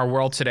has, in our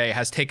world today,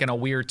 has taken a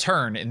weird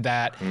turn in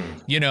that,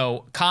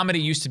 comedy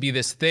used to be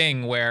this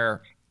thing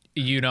where,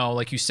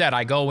 like you said,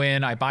 I go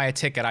in, I buy a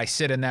ticket, I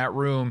sit in that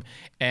room,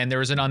 and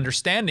there's an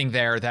understanding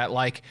there that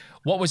like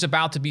what was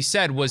about to be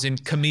said was in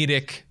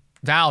comedic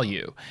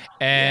value.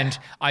 And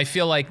I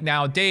feel like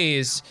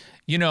nowadays,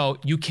 you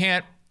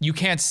can't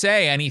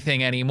say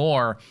anything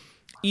anymore,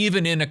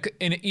 even in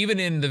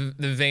the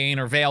vein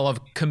or veil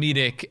of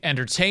comedic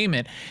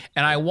entertainment.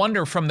 And I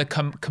wonder, from the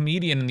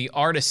comedian and the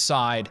artist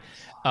side,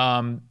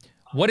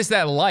 what is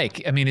that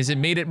like? I mean, has it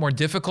made it more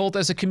difficult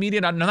as a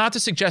comedian? Not to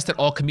suggest that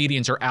all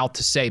comedians are out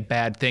to say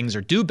bad things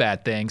or do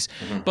bad things,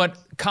 but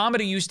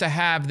comedy used to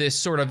have this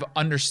sort of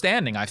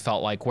understanding, I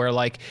felt like, where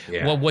like,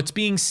 well, what's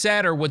being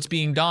said or what's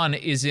being done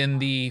is in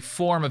the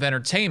form of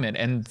entertainment,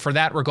 and for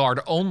that regard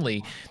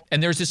only.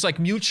 And there's this like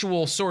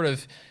mutual sort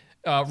of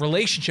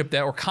relationship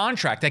or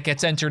contract that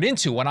gets entered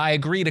into. When I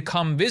agree to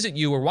come visit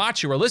you or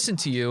watch you or listen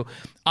to you,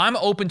 I'm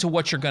open to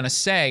what you're going to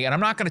say, and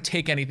I'm not going to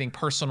take anything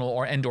personal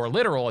or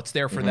literal. It's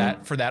there for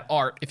that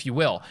art, if you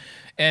will.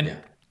 And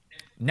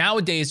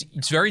nowadays,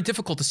 it's very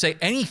difficult to say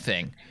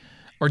anything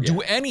or do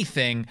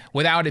anything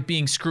without it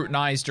being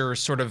scrutinized or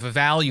sort of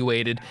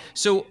evaluated.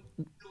 So,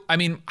 I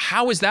mean,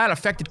 how has that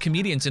affected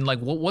comedians? And like,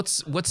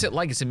 what's it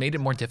like? Has it made it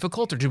more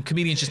difficult, or do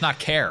comedians just not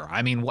care?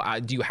 I mean,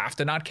 do you have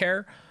to not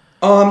care?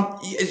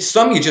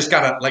 Some you just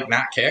gotta like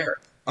not care.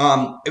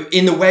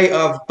 In the way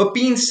of, but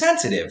being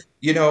sensitive.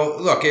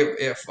 Look,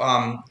 if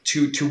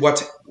to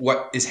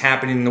what is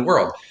happening in the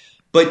world,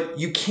 but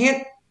you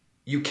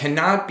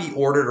cannot be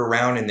ordered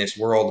around in this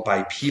world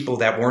by people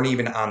that weren't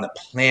even on the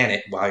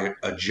planet while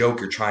a joke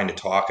you're trying to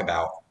talk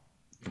about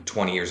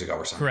 20 years ago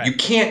or something. Correct. You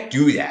can't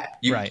do that.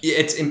 Right.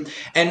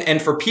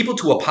 And for people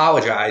to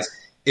apologize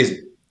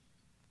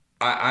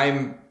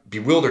I'm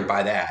bewildered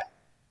by that.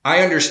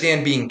 I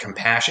understand being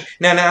compassionate.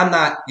 Now I'm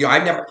not,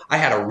 I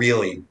had a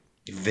really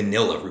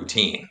vanilla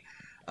routine,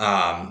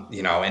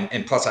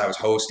 and plus I was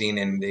hosting,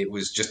 and it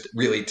was just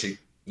really to,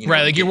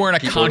 right. Like you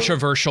weren't a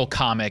controversial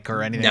comic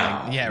or anything. No,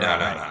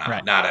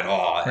 right. Not at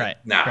all. Right.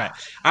 No. Right.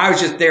 I was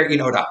just there, I'm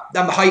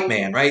the hype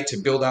man, right? To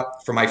build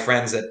up for my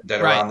friends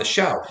that are on the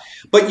show.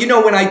 But,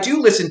 when I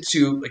do listen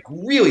to like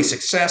really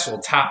successful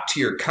top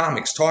tier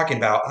comics talking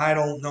about, I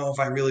don't know if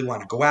I really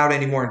want to go out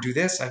anymore and do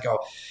this, I go,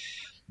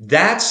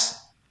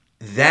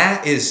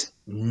 that is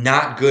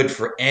not good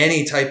for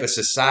any type of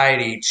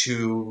society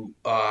to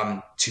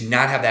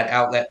not have that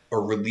outlet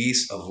or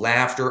release of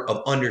laughter,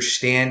 of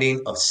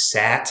understanding, of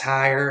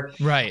satire.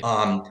 Right.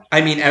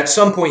 I mean, at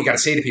some point you got to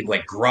say to people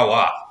like, grow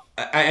up.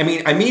 I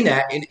mean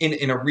that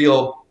in a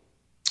real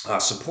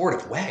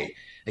supportive way.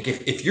 Like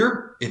if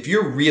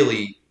you're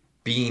really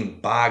being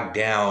bogged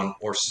down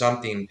or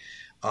something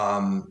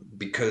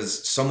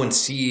because someone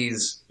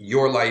sees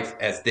your life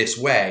as this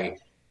way,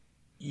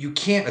 you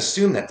can't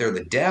assume that they're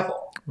the devil.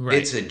 Right.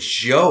 It's a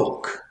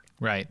joke.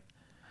 Right.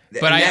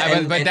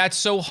 But that's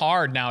so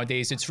hard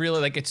nowadays. It's really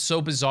like, it's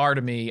so bizarre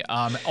to me.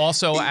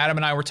 Also, Adam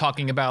and I were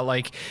talking about,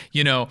 like,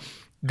 you know,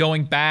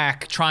 going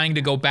back, trying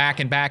to go back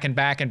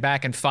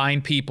and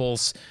find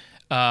people's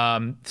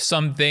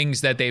some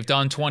things that they've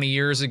done 20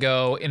 years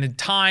ago in a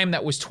time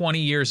that was 20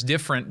 years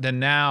different than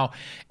now,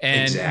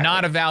 and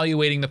not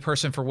evaluating the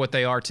person for what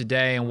they are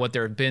today and what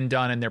they've been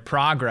done and their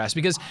progress.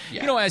 Because,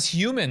 you know, as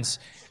humans,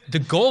 the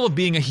goal of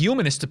being a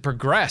human is to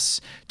progress.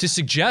 To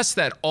suggest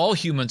that all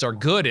humans are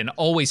good and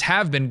always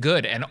have been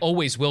good and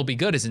always will be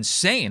good is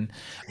insane.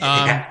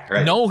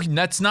 Right. No,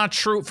 that's not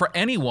true for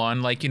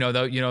anyone. Like,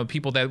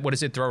 people that,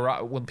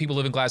 when people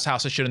live in glass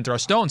houses shouldn't throw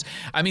stones.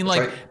 I mean,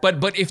 like, right.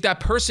 but if that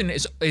person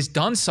is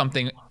done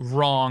something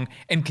wrong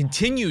and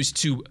continues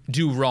to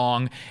do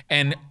wrong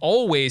and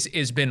always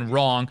has been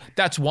wrong,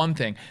 that's one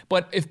thing.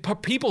 But if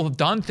people have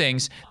done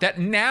things that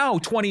now,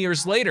 20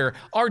 years later,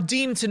 are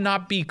deemed to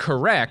not be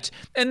correct,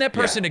 and that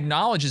person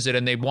acknowledges it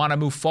and they want to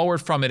move forward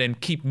from it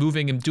and keep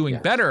moving and doing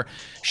better,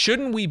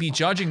 shouldn't we be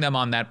judging them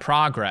on that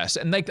progress?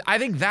 And like, I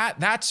think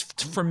that's,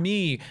 for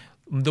me,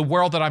 the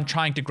world that I'm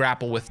trying to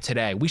grapple with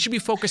today. We should be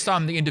focused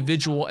on the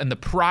individual and the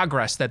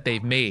progress that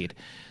they've made.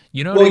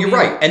 You know what I mean? You're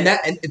right. And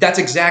that's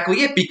exactly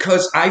it,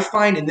 because I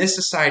find in this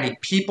society,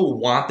 people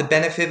want the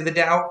benefit of the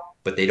doubt,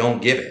 but they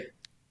don't give it.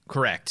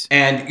 Correct.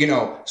 And,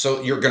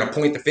 so you're going to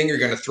point the finger,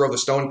 you're going to throw the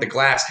stone at the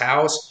glass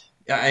house.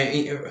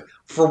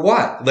 For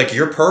what? Like,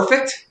 you're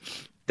perfect?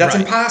 That's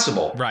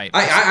impossible. Right.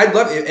 I'd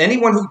love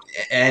anyone,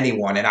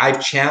 and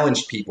I've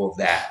challenged people of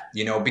that,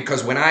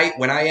 because when I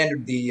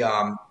entered the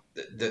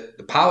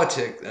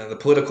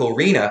political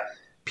arena,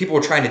 people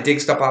were trying to dig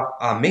stuff up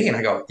on me, and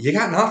I go, you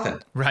got nothing.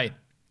 Right.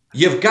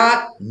 You've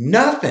got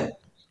nothing.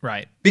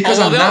 Right. Because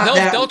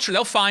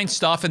they'll find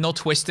stuff and they'll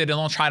twist it and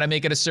they'll try to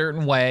make it a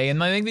certain way.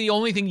 And I think the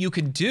only thing you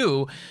can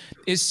do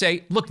is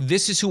say, look,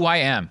 this is who I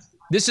am.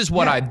 This is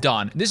what I've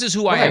done. This is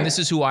who I am. This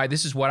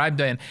is what I've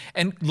done.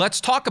 And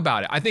let's talk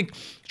about it. I think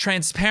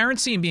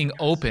transparency and being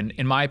open,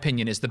 in my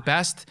opinion, is the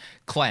best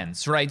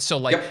cleanse, right? So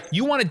like,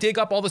 you want to dig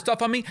up all the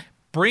stuff on me?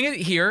 Bring it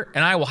here,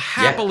 and I will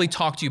happily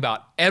talk to you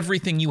about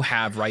everything you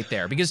have right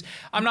there, because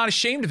I'm not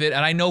ashamed of it,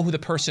 and I know who the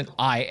person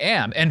I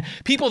am. And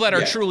people that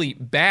are truly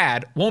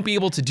bad won't be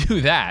able to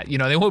do that.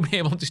 They won't be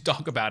able to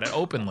talk about it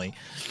openly.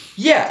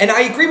 Yeah, and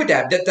I agree with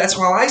that. That's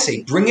why I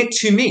say, bring it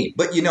to me.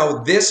 But,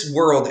 this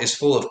world is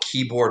full of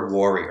keyboard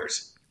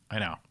warriors. I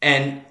know.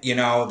 And,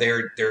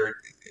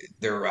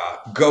 they're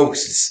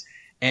ghosts.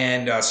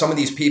 And some of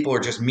these people are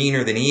just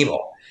meaner than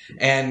evil.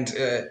 And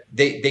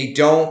they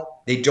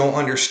don't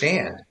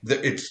understand.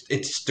 They're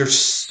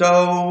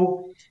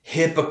so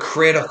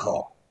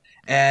hypocritical.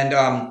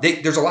 And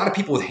there's a lot of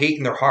people with hate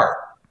in their heart.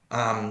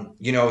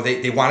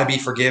 They want to be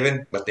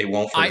forgiven, but they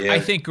won't forgive. I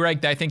think,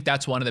 Greg,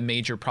 that's one of the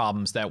major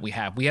problems that we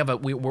have.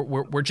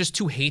 We're just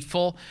too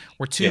hateful.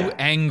 We're too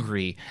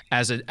angry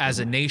as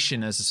a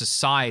nation, as a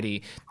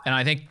society. And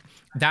I think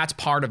that's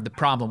part of the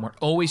problem. We're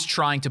always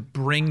trying to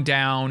bring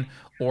down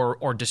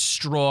or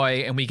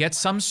destroy, and we get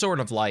some sort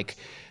of like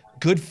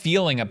good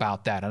feeling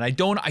about that, and I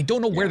don't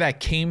know where that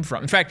came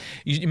from. In fact,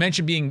 you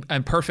mentioned being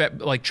imperfect,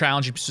 like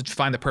challenging to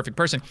find the perfect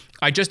person.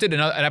 I just did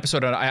an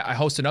episode. I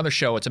host another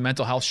show. It's a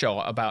mental health show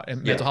about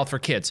mental health for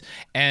kids,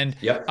 and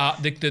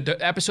the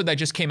episode that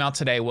just came out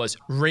today was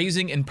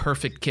raising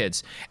imperfect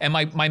kids. And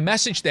my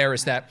message there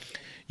is that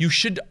you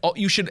should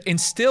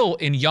instill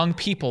in young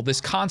people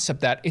this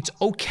concept that it's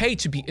okay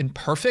to be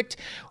imperfect.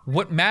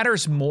 What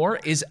matters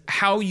more is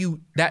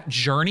that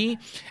journey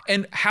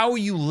and how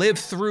you live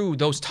through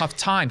those tough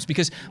times,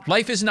 because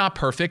life is not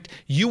perfect.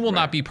 You will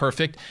not be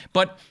perfect,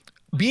 but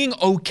being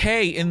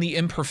okay in the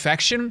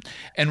imperfection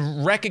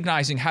and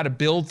recognizing how to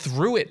build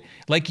through it.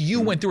 Like you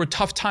went through a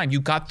tough time,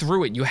 you got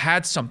through it, you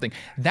had something.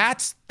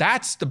 That's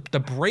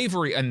the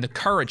bravery and the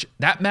courage.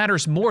 That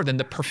matters more than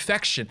the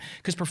perfection,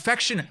 because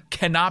perfection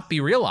cannot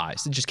be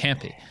realized. It just can't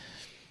be.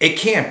 It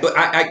can't, but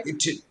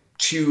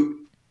to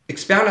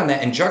expound on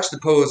that and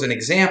juxtapose an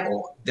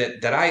example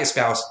that I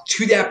espouse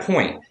to that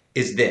point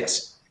is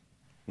this.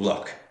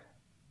 Look,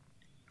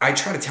 I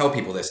try to tell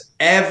people this.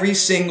 Every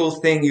single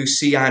thing you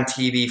see on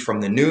TV, from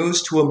the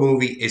news to a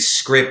movie, is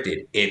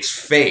scripted. It's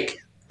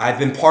fake. I've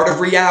been part of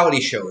reality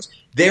shows.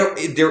 There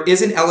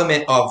is an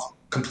element of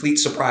complete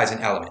surprise, an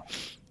element.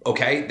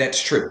 Okay,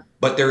 that's true.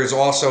 But there is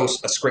also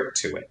a script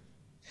to it.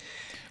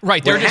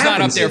 Right, they're just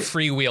not up there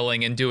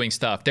freewheeling and doing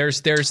stuff.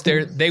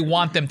 They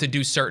want them to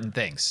do certain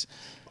things.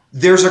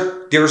 There's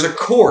a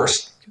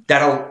course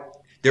that'll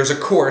There's a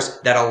course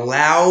that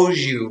allows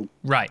you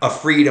a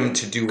freedom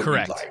to do what you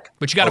like.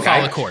 But you got to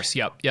follow the course.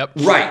 Yep.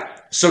 Right.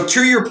 So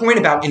to your point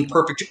about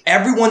imperfect,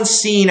 everyone's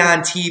seen on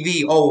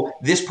TV, oh,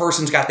 this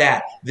person's got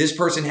that. This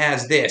person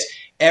has this.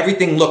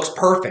 Everything looks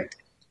perfect.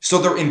 So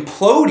they're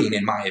imploding,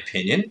 in my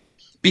opinion,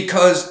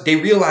 because they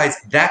realize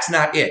that's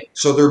not it.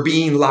 So they're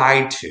being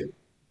lied to.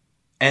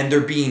 And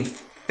they're being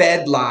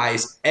fed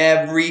lies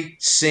every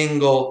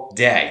single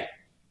day.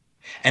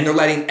 And they're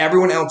letting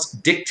everyone else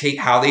dictate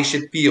how they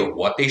should feel,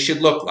 what they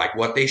should look like,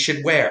 what they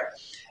should wear.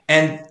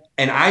 And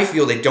I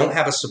feel they don't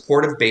have a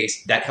supportive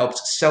base that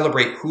helps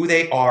celebrate who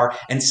they are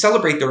and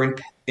celebrate their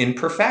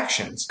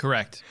imperfections.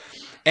 Correct.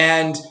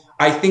 And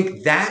I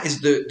think that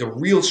is the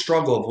real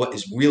struggle of what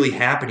is really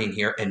happening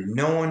here, and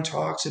no one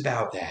talks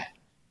about that.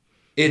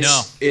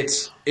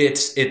 It's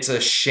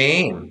a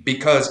shame,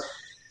 because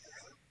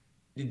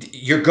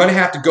you're going to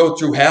have to go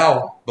through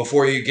hell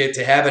before you get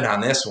to heaven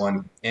on this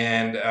one,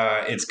 and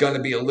it's going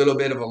to be a little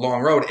bit of a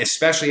long road,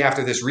 especially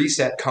after this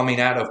reset coming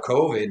out of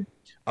COVID.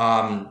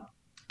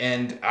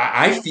 And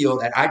I feel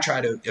that I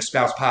try to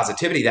espouse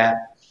positivity, that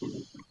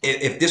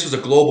if this was a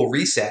global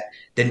reset,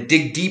 then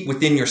dig deep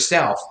within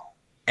yourself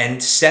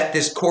and set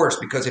this course,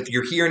 because if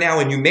you're here now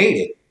and you made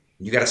it,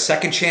 you got a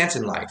second chance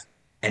in life,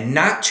 and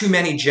not too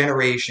many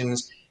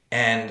generations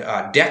and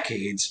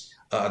decades,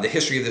 the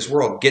history of this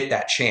world, get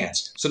that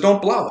chance. So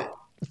don't blow it.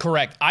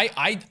 Correct.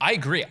 I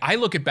agree. I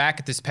look back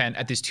at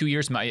this 2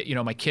 years.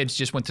 My kids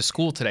just went to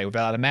school today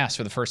without a mask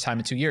for the first time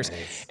in 2 years,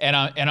 nice. and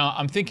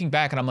I'm thinking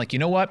back, and I'm like, you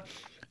know what?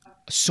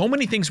 So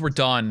many things were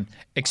done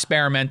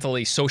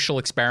experimentally, social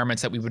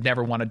experiments that we would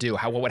never want to do.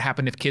 What would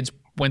happen if kids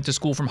went to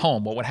school from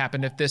home? What would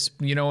happen if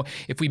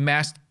if we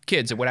masked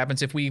kids? What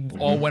happens if we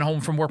all went home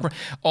from work?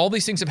 All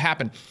these things have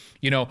happened.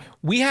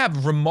 We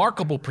have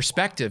remarkable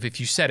perspective. If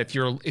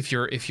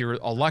you're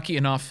lucky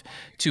enough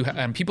to,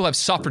 and people have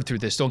suffered through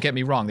this. Don't get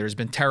me wrong. There's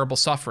been terrible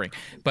suffering,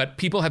 but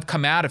people have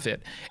come out of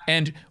it,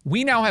 and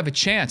we now have a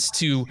chance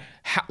to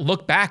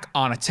look back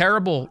on a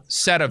terrible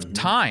set of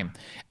time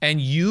and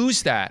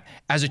use that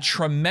as a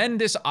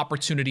tremendous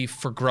opportunity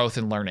for growth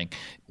and learning,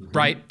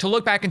 right? To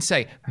look back and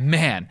say,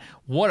 man,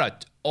 what an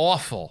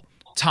awful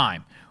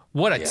time.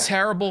 What a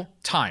terrible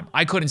time.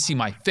 I couldn't see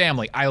my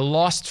family. I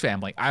lost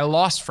family. I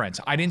lost friends.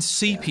 I didn't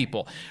see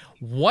people.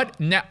 What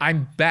now?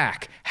 I'm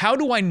back. How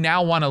do I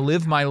now want to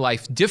live my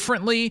life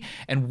differently?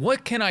 And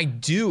what can I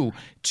do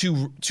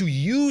to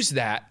use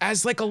that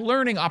as like a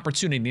learning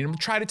opportunity? And I'm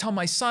trying to tell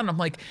my son, I'm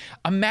like,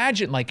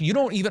 imagine, like, you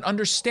don't even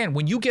understand.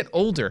 When you get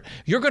older,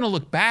 you're going to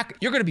look back,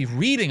 you're going to be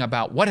reading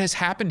about what has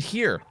happened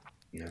here.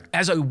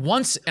 As a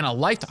once in a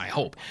lifetime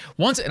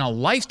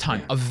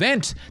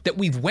event that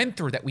we've went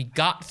through, that we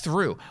got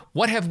through.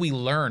 What have we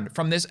learned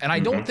from this? And I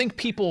don't think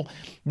people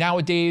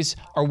nowadays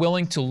are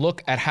willing to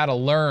look at how to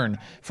learn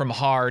from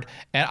hard.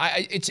 And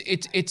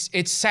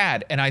it's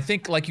sad. And I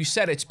think, like you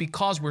said, it's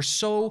because we're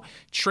so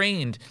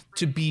trained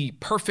to be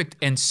perfect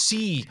and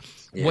see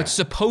what's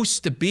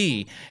supposed to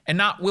be, and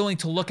not willing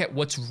to look at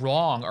what's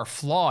wrong or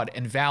flawed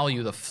and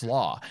value the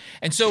flaw.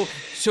 And so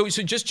just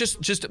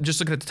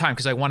looking at the time,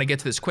 because I want to get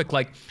to this quick,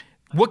 like,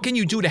 what can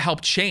you do to help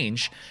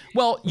change?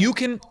 Well, you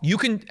can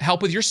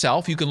help with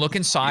yourself. You can look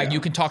inside. You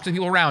can talk to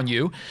people around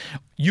you.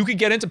 You could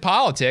get into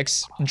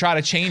politics and try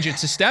to change it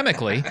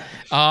systemically.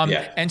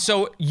 And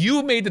so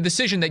you made the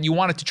decision that you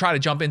wanted to try to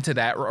jump into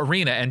that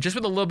arena. And just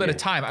with a little bit of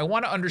time, I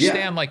want to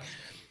understand, like,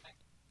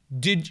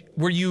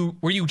 were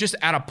you just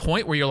at a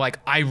point where you're like,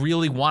 I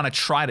really want to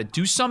try to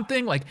do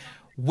something? Like,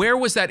 where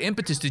was that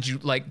impetus? Did you,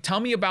 like,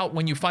 tell me about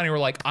when you finally were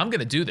like, I'm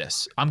going to do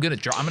this. I'm going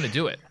to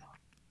do it.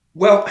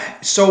 Well,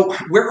 so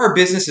where our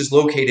business is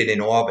located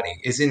in Albany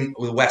is in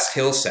the West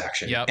Hills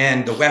section. Yep.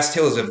 And the West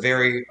Hill is a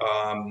very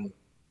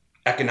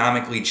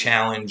economically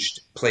challenged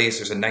place.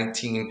 There's a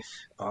 19%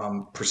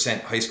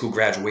 high school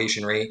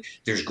graduation rate.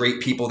 There's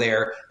great people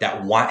there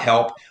that want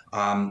help.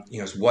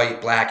 It's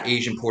white, black,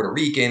 Asian, Puerto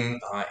Rican.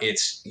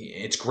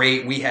 It's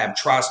great. We have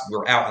trust.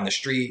 We're out on the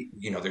street.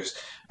 There's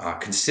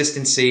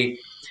consistency,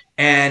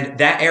 and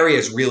that area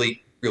has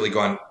really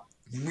gone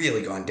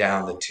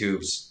down the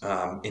tubes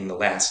in the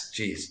last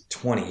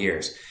 20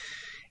 years.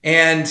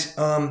 And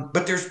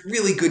but there's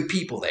really good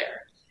people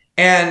there.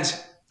 And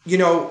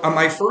on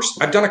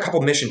I've done a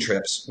couple mission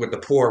trips with the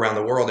poor around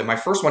the world. And my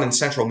first one in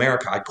Central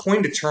America, I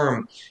coined a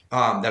term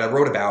that I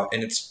wrote about.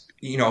 And it's,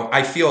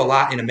 I feel a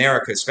lot in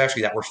America,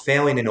 especially, that we're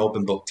failing an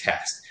open book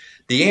test.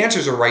 The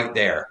answers are right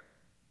there.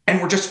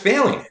 And we're just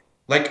failing it,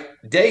 like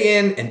day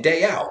in and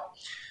day out.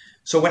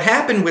 So what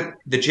happened with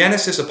the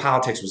genesis of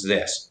politics was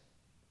this.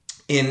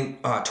 In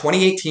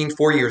 2018,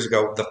 4 years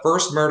ago, the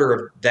first murder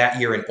of that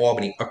year in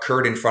Albany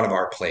occurred in front of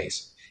our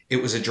place.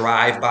 It was a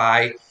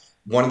drive-by.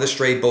 One of the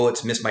stray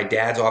bullets missed my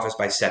dad's office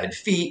by 7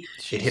 feet.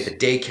 It hit the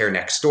daycare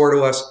next door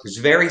to us. It was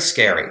very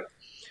scary.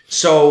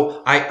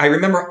 So I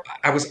remember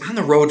I was on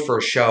the road for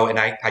a show, and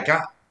I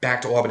got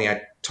back to Albany.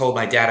 I told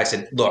my dad, I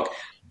said, look,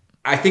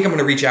 I think I'm going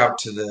to reach out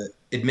to the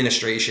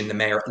administration, the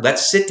mayor.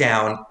 Let's sit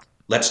down.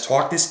 Let's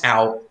talk this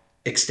out.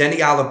 Extend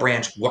the olive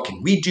branch. What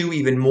can we do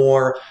even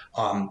more?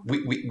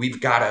 We've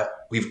got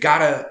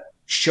to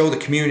show the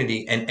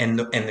community and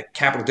the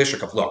Capital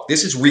District of, look,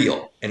 this is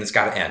real and it's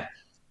got to end.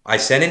 I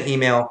sent an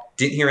email,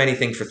 didn't hear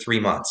anything for 3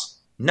 months.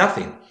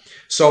 Nothing.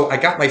 So I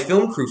got my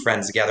film crew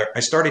friends together. I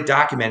started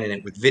documenting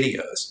it with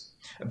videos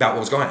about what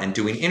was going on and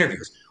doing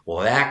interviews. Well,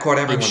 that caught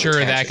everyone's attention. I'm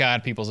sure that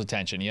got people's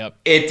attention. Yep.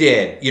 It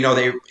did. You know,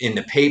 they in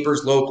the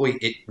papers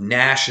locally,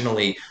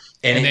 nationally.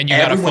 And then you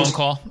got a phone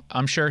call,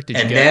 I'm sure. Did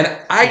you get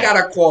it? I got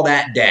a call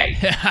that day.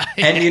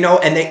 And, you know,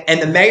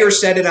 and the mayor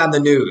said it on the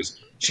news.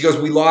 She goes,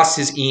 we lost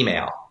his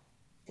email.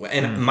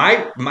 And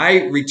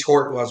my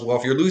retort was, well,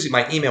 if you're losing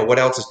my email, what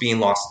else is being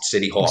lost at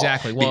City Hall?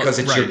 Exactly. Well, because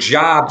it's your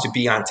job to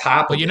be on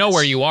top of it. Well, you know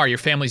where you are. Your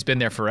family's been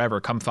there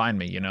forever. Come find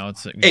me. You know,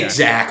 it's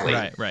exactly.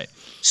 Right.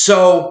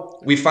 So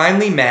we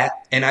finally met,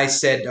 and I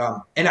said,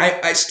 and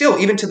I still,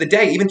 even to the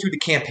day, even through the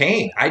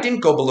campaign, I didn't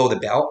go below the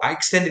belt. I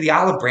extended the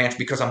olive branch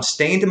because I'm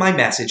staying to my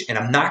message, and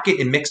I'm not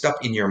getting mixed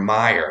up in your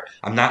mire.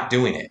 I'm not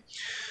doing it.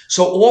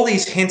 So all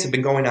these hints have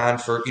been going on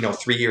for,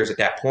 3 years at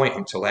that point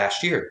until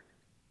last year.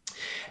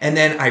 And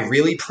then I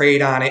really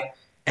prayed on it.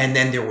 And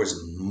then there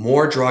was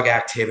more drug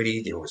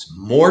activity. There was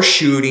more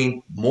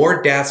shooting,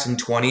 more deaths in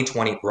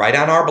 2020 right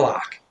on our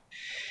block.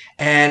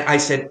 And I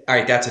said, all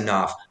right, that's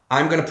enough.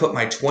 I'm going to put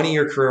my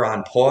 20-year career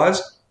on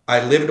pause.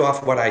 I lived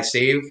off what I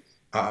saved,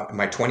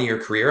 my 20-year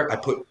career.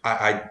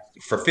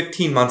 For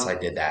 15 months, I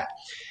did that.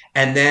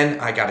 And then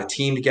I got a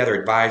team together,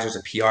 advisors,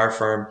 a PR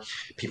firm,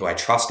 people I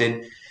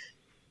trusted.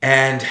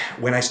 And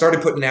when I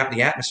started putting out in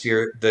the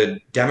atmosphere, the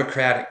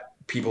Democratic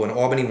people in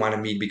Albany wanted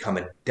me to become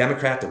a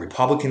Democrat. The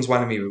Republicans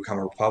wanted me to become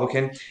a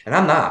Republican. And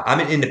I'm not. I'm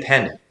an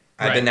independent.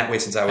 I've been that way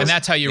since I was. And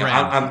that's how you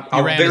ran.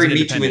 I'm very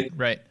Me Too.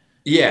 Right.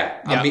 Yeah.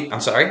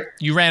 I'm sorry?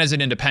 You ran as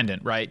an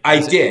independent, right? I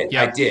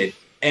did.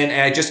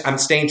 And I'm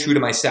staying true to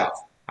myself.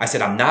 I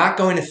said, I'm not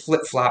going to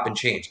flip-flop and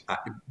change.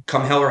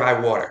 Come hell or high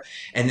water.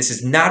 And this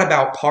is not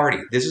about party.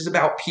 This is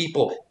about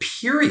people,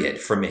 period,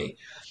 for me.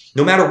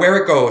 No matter where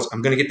it goes,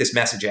 I'm going to get this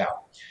message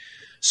out.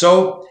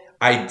 So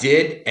I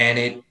did,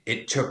 and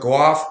it took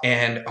off,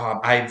 and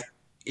I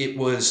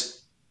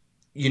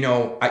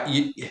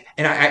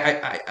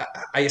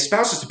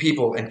espouse this to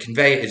people and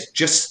convey it is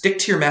just stick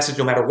to your message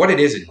no matter what it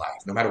is in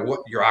life, no matter what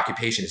your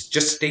occupation is.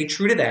 Just stay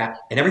true to that,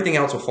 and everything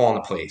else will fall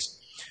into place.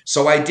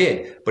 So I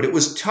did, but it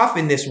was tough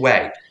in this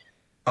way.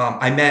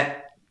 I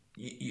met,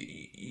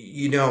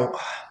 you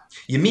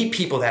meet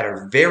people that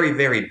are very,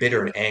 very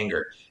bitter and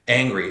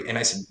angry, and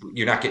I said,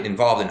 you're not getting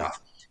involved enough.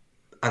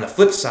 On the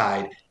flip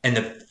side, and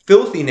the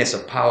filthiness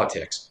of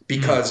politics,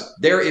 because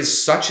there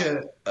is such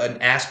an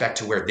aspect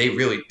to where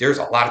there's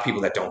a lot of people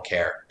that don't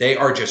care. They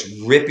are just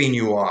ripping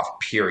you off,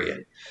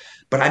 period.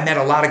 But I met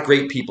a lot of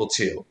great people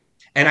too.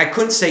 And I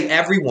couldn't say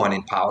everyone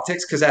in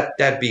politics because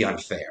that'd be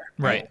unfair.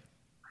 Right.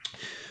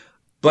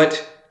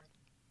 But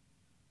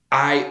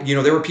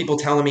there were people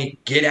telling me,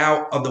 get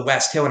out of the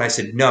West Hill. And I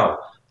said, no,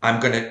 I'm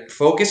going to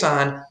focus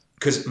on,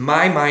 because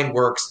my mind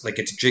works like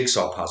it's a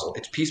jigsaw puzzle.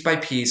 It's piece by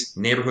piece,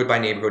 neighborhood by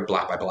neighborhood,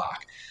 block by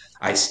block.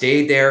 I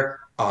stayed there.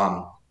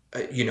 More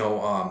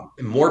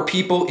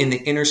people in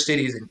the inner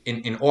cities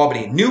in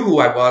Albany knew who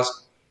I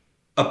was,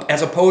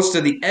 as opposed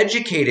to the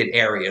educated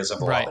areas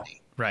of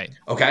Albany. Right.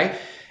 Okay.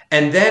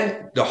 And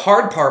then the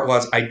hard part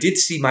was I did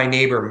see my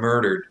neighbor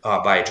murdered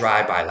by a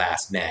drive-by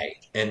last May.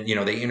 And,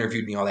 they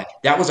interviewed me, all that.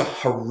 That was a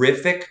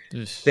horrific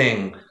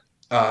thing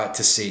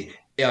to see.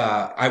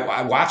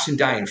 I watched him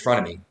die in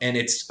front of me. And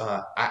it's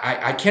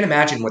I can't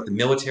imagine what the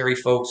military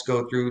folks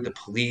go through, the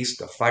police,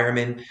 the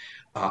firemen,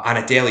 on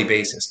a daily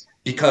basis.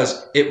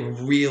 Because it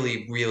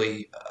really,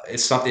 really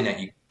is something that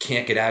you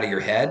can't get out of your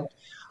head.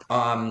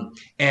 And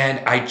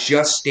I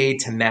just stayed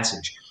to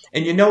message.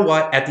 And you know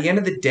what? At the end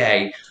of the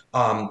day,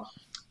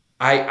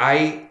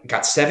 I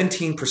got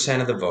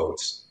 17% of the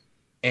votes.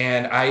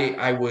 And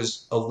I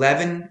was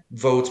 11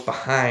 votes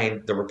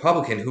behind the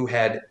Republican who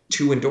had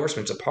 2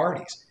 endorsements of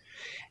parties.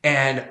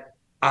 And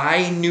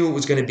I knew it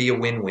was going to be a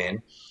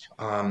win-win.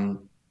 I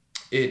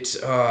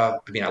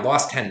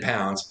lost 10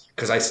 pounds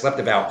because I slept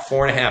about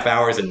 4.5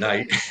 hours a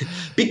night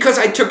because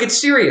I took it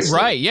seriously.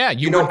 Right. Yeah.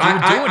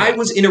 I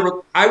was in a,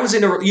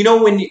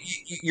 when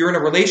you're in a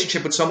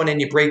relationship with someone and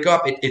you break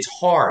up, it's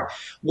hard.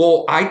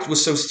 Well, I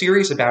was so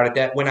serious about it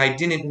that when I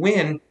didn't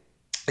win,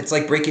 it's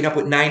like breaking up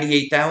with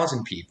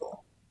 98,000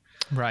 people.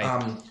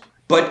 Right.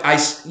 But I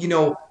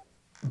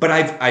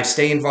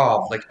stay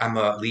involved. Like I'm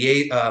a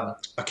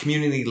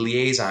community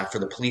liaison for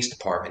the police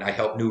department. I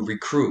help new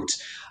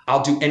recruits.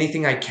 I'll do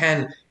anything I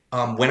can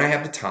when I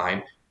have the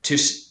time to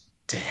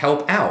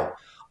help out.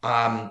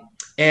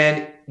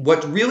 And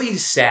what really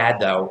is sad,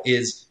 though,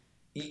 is,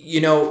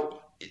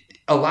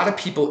 a lot of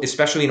people,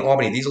 especially in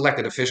Albany, these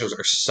elected officials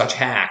are such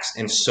hacks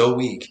and so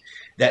weak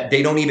that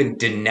they don't even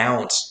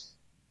denounce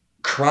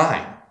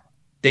crime.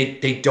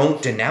 They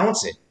don't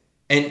denounce it.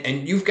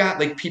 And you've got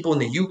like people in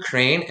the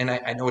Ukraine, and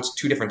I know it's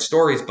 2 different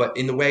stories, but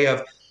in the way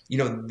of,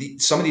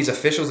 some of these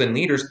officials and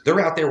leaders, they're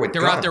out there with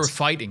guns. They're out there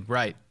fighting,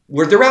 right.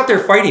 Where they're out there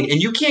fighting,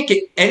 and you can't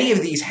get any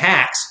of these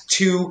hacks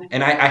to,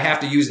 and I have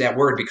to use that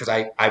word because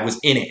I was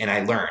in it and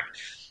I learned,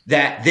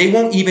 that they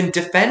won't even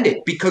defend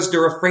it because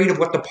they're afraid of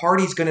what the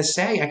party's going to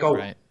say. I go,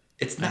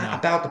 It's not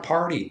about the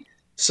party.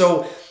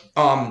 So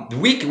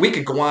we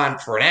could go on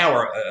for an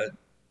hour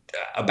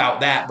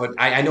about that, but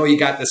I know you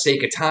got the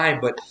sake of time.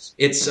 But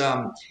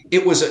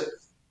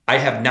I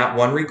have not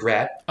one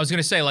regret. I was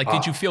gonna say, like,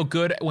 did you feel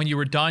good when you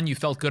were done? You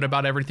felt good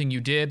about everything you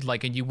did,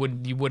 like, and you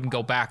wouldn't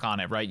go back on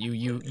it, right?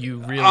 You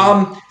really.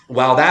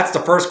 Well, that's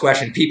the first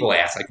question people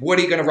ask. Like, what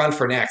are you going to run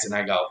for next? And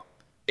I go,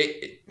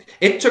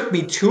 it took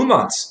me 2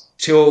 months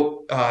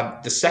till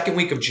the second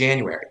week of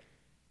January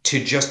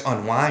to just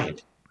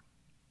unwind.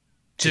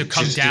 To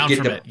come down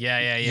from it.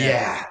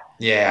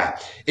 Yeah.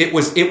 It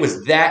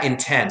was that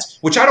intense,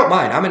 which I don't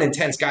mind. I'm an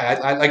intense guy.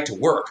 I like to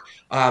work.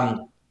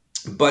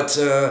 But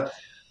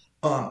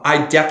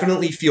I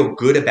definitely feel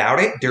good about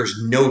it. There's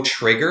no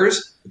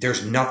triggers.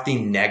 There's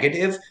nothing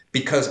negative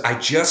because I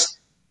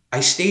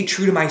stayed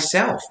true to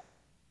myself.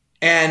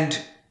 And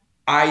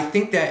I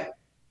think that,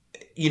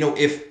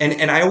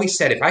 and I always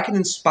said, if I can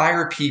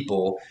inspire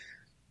people,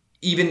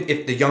 even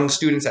if the young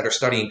students that are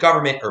studying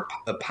government or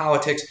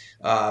politics,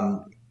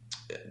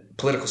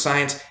 political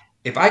science,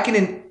 if I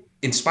can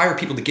inspire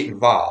people to get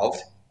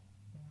involved,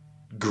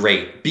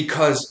 great,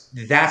 because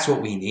that's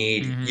what we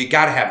need. Mm-hmm. You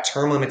got to have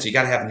term limits. You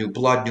got to have new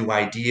blood, new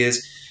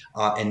ideas,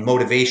 and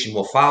motivation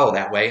will follow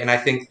that way. And I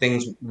think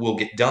things will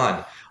get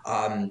done.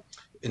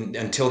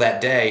 Until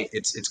that day,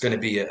 it's going to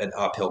be an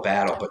uphill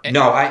battle. But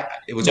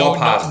it was all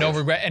positive. No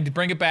regret. And to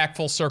bring it back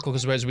full circle,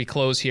 because as we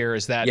close here,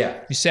 is that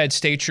you said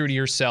stay true to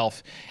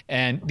yourself.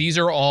 And these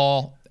are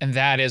all, and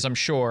that is, I'm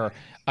sure,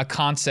 a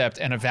concept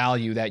and a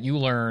value that you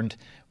learned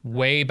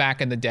way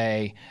back in the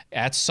day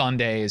at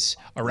Sundays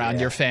around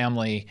your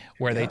family,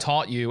 where they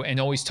taught you and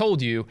always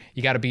told you,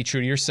 you got to be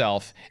true to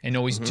yourself and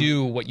always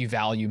do what you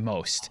value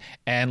most.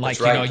 And like,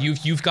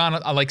 you've gone,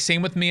 like,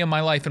 same with me in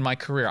my life and my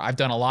career. I've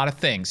done a lot of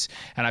things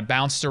and I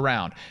bounced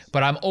around,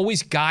 but I'm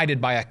always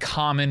guided by a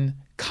common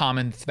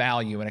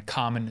value and a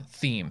common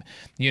theme,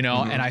 and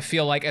I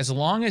feel like as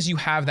long as you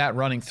have that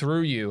running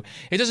through you,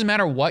 it doesn't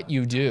matter what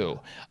you do.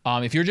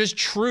 If you're just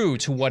true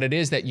to what it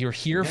is that you're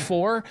here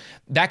for,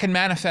 that can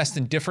manifest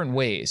in different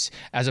ways.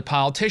 As a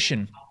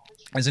politician,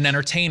 as an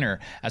entertainer,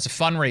 as a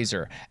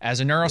fundraiser, as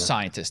a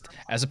neuroscientist,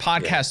 as a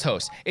podcast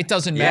host, it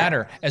doesn't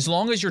matter. As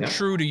long as you're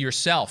true to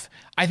yourself,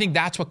 I think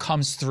that's what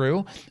comes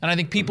through. And I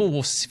think people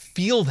will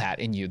feel that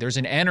in you. There's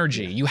an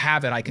energy. You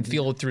have it. I can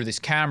feel it through this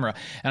camera.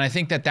 And I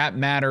think that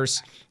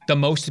matters the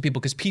most to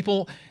people, because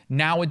people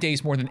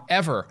nowadays more than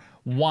ever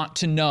want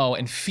to know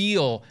and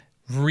feel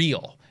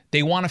real.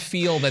 They want to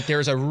feel that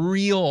there's a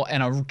real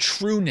and a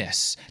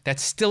trueness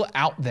that's still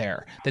out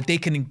there that they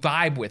can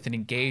vibe with and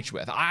engage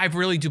with. I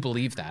really do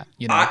believe that.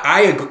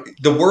 I agree.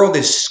 The world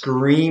is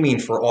screaming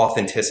for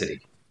authenticity.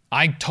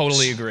 I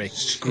totally agree.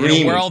 In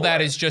a world that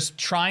is just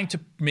trying to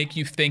make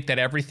you think that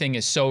everything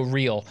is so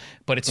real,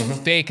 but it's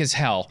fake as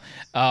hell.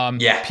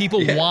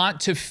 People want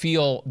to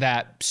feel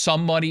that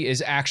somebody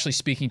is actually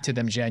speaking to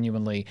them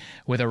genuinely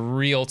with a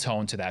real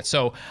tone to that.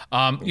 So,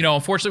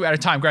 unfortunately, we're out of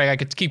time. Greg, I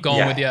could keep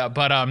going with you,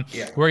 but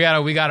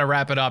we gotta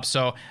wrap it up.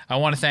 So I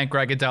want to thank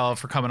Greg Adello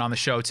for coming on the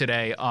show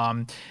today.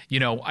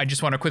 I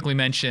just want to quickly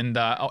mention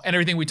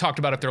everything we talked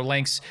about. If there are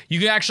links, you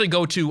can actually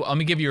go to, let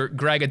me give you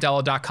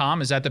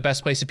gregadello.com. Is that the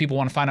best place if people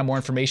want to find out more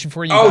information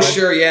for you?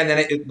 Sure, yeah, and then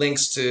it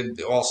links to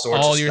all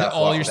sorts of stuff.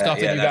 All your stuff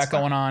that you got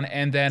going on.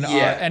 And then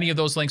any of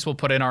those links we'll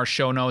put in our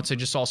show notes. I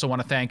just also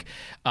want to thank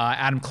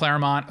Adam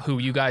Claremont, who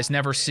you guys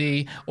never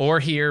see or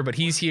hear, but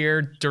he's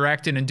here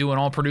directing and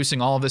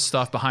producing all of this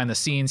stuff behind the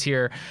scenes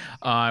here.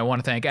 I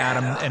want to thank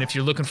Adam. And if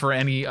you're looking for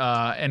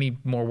any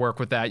more work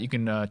with that, you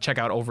can check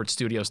out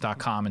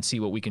overatstudios.com and see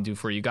what we can do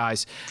for you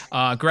guys.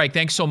 Greg,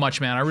 thanks so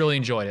much, man. I really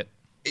enjoyed it.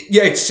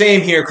 Yeah,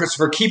 same here,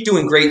 Christopher. Keep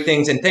doing great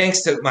things. And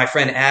thanks to my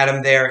friend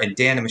Adam there and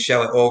Dan and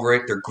Michelle at Over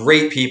It. They're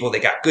great people.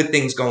 They got good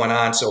things going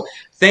on. So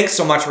thanks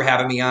so much for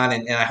having me on,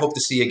 and I hope to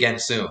see you again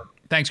soon.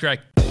 Thanks, Greg.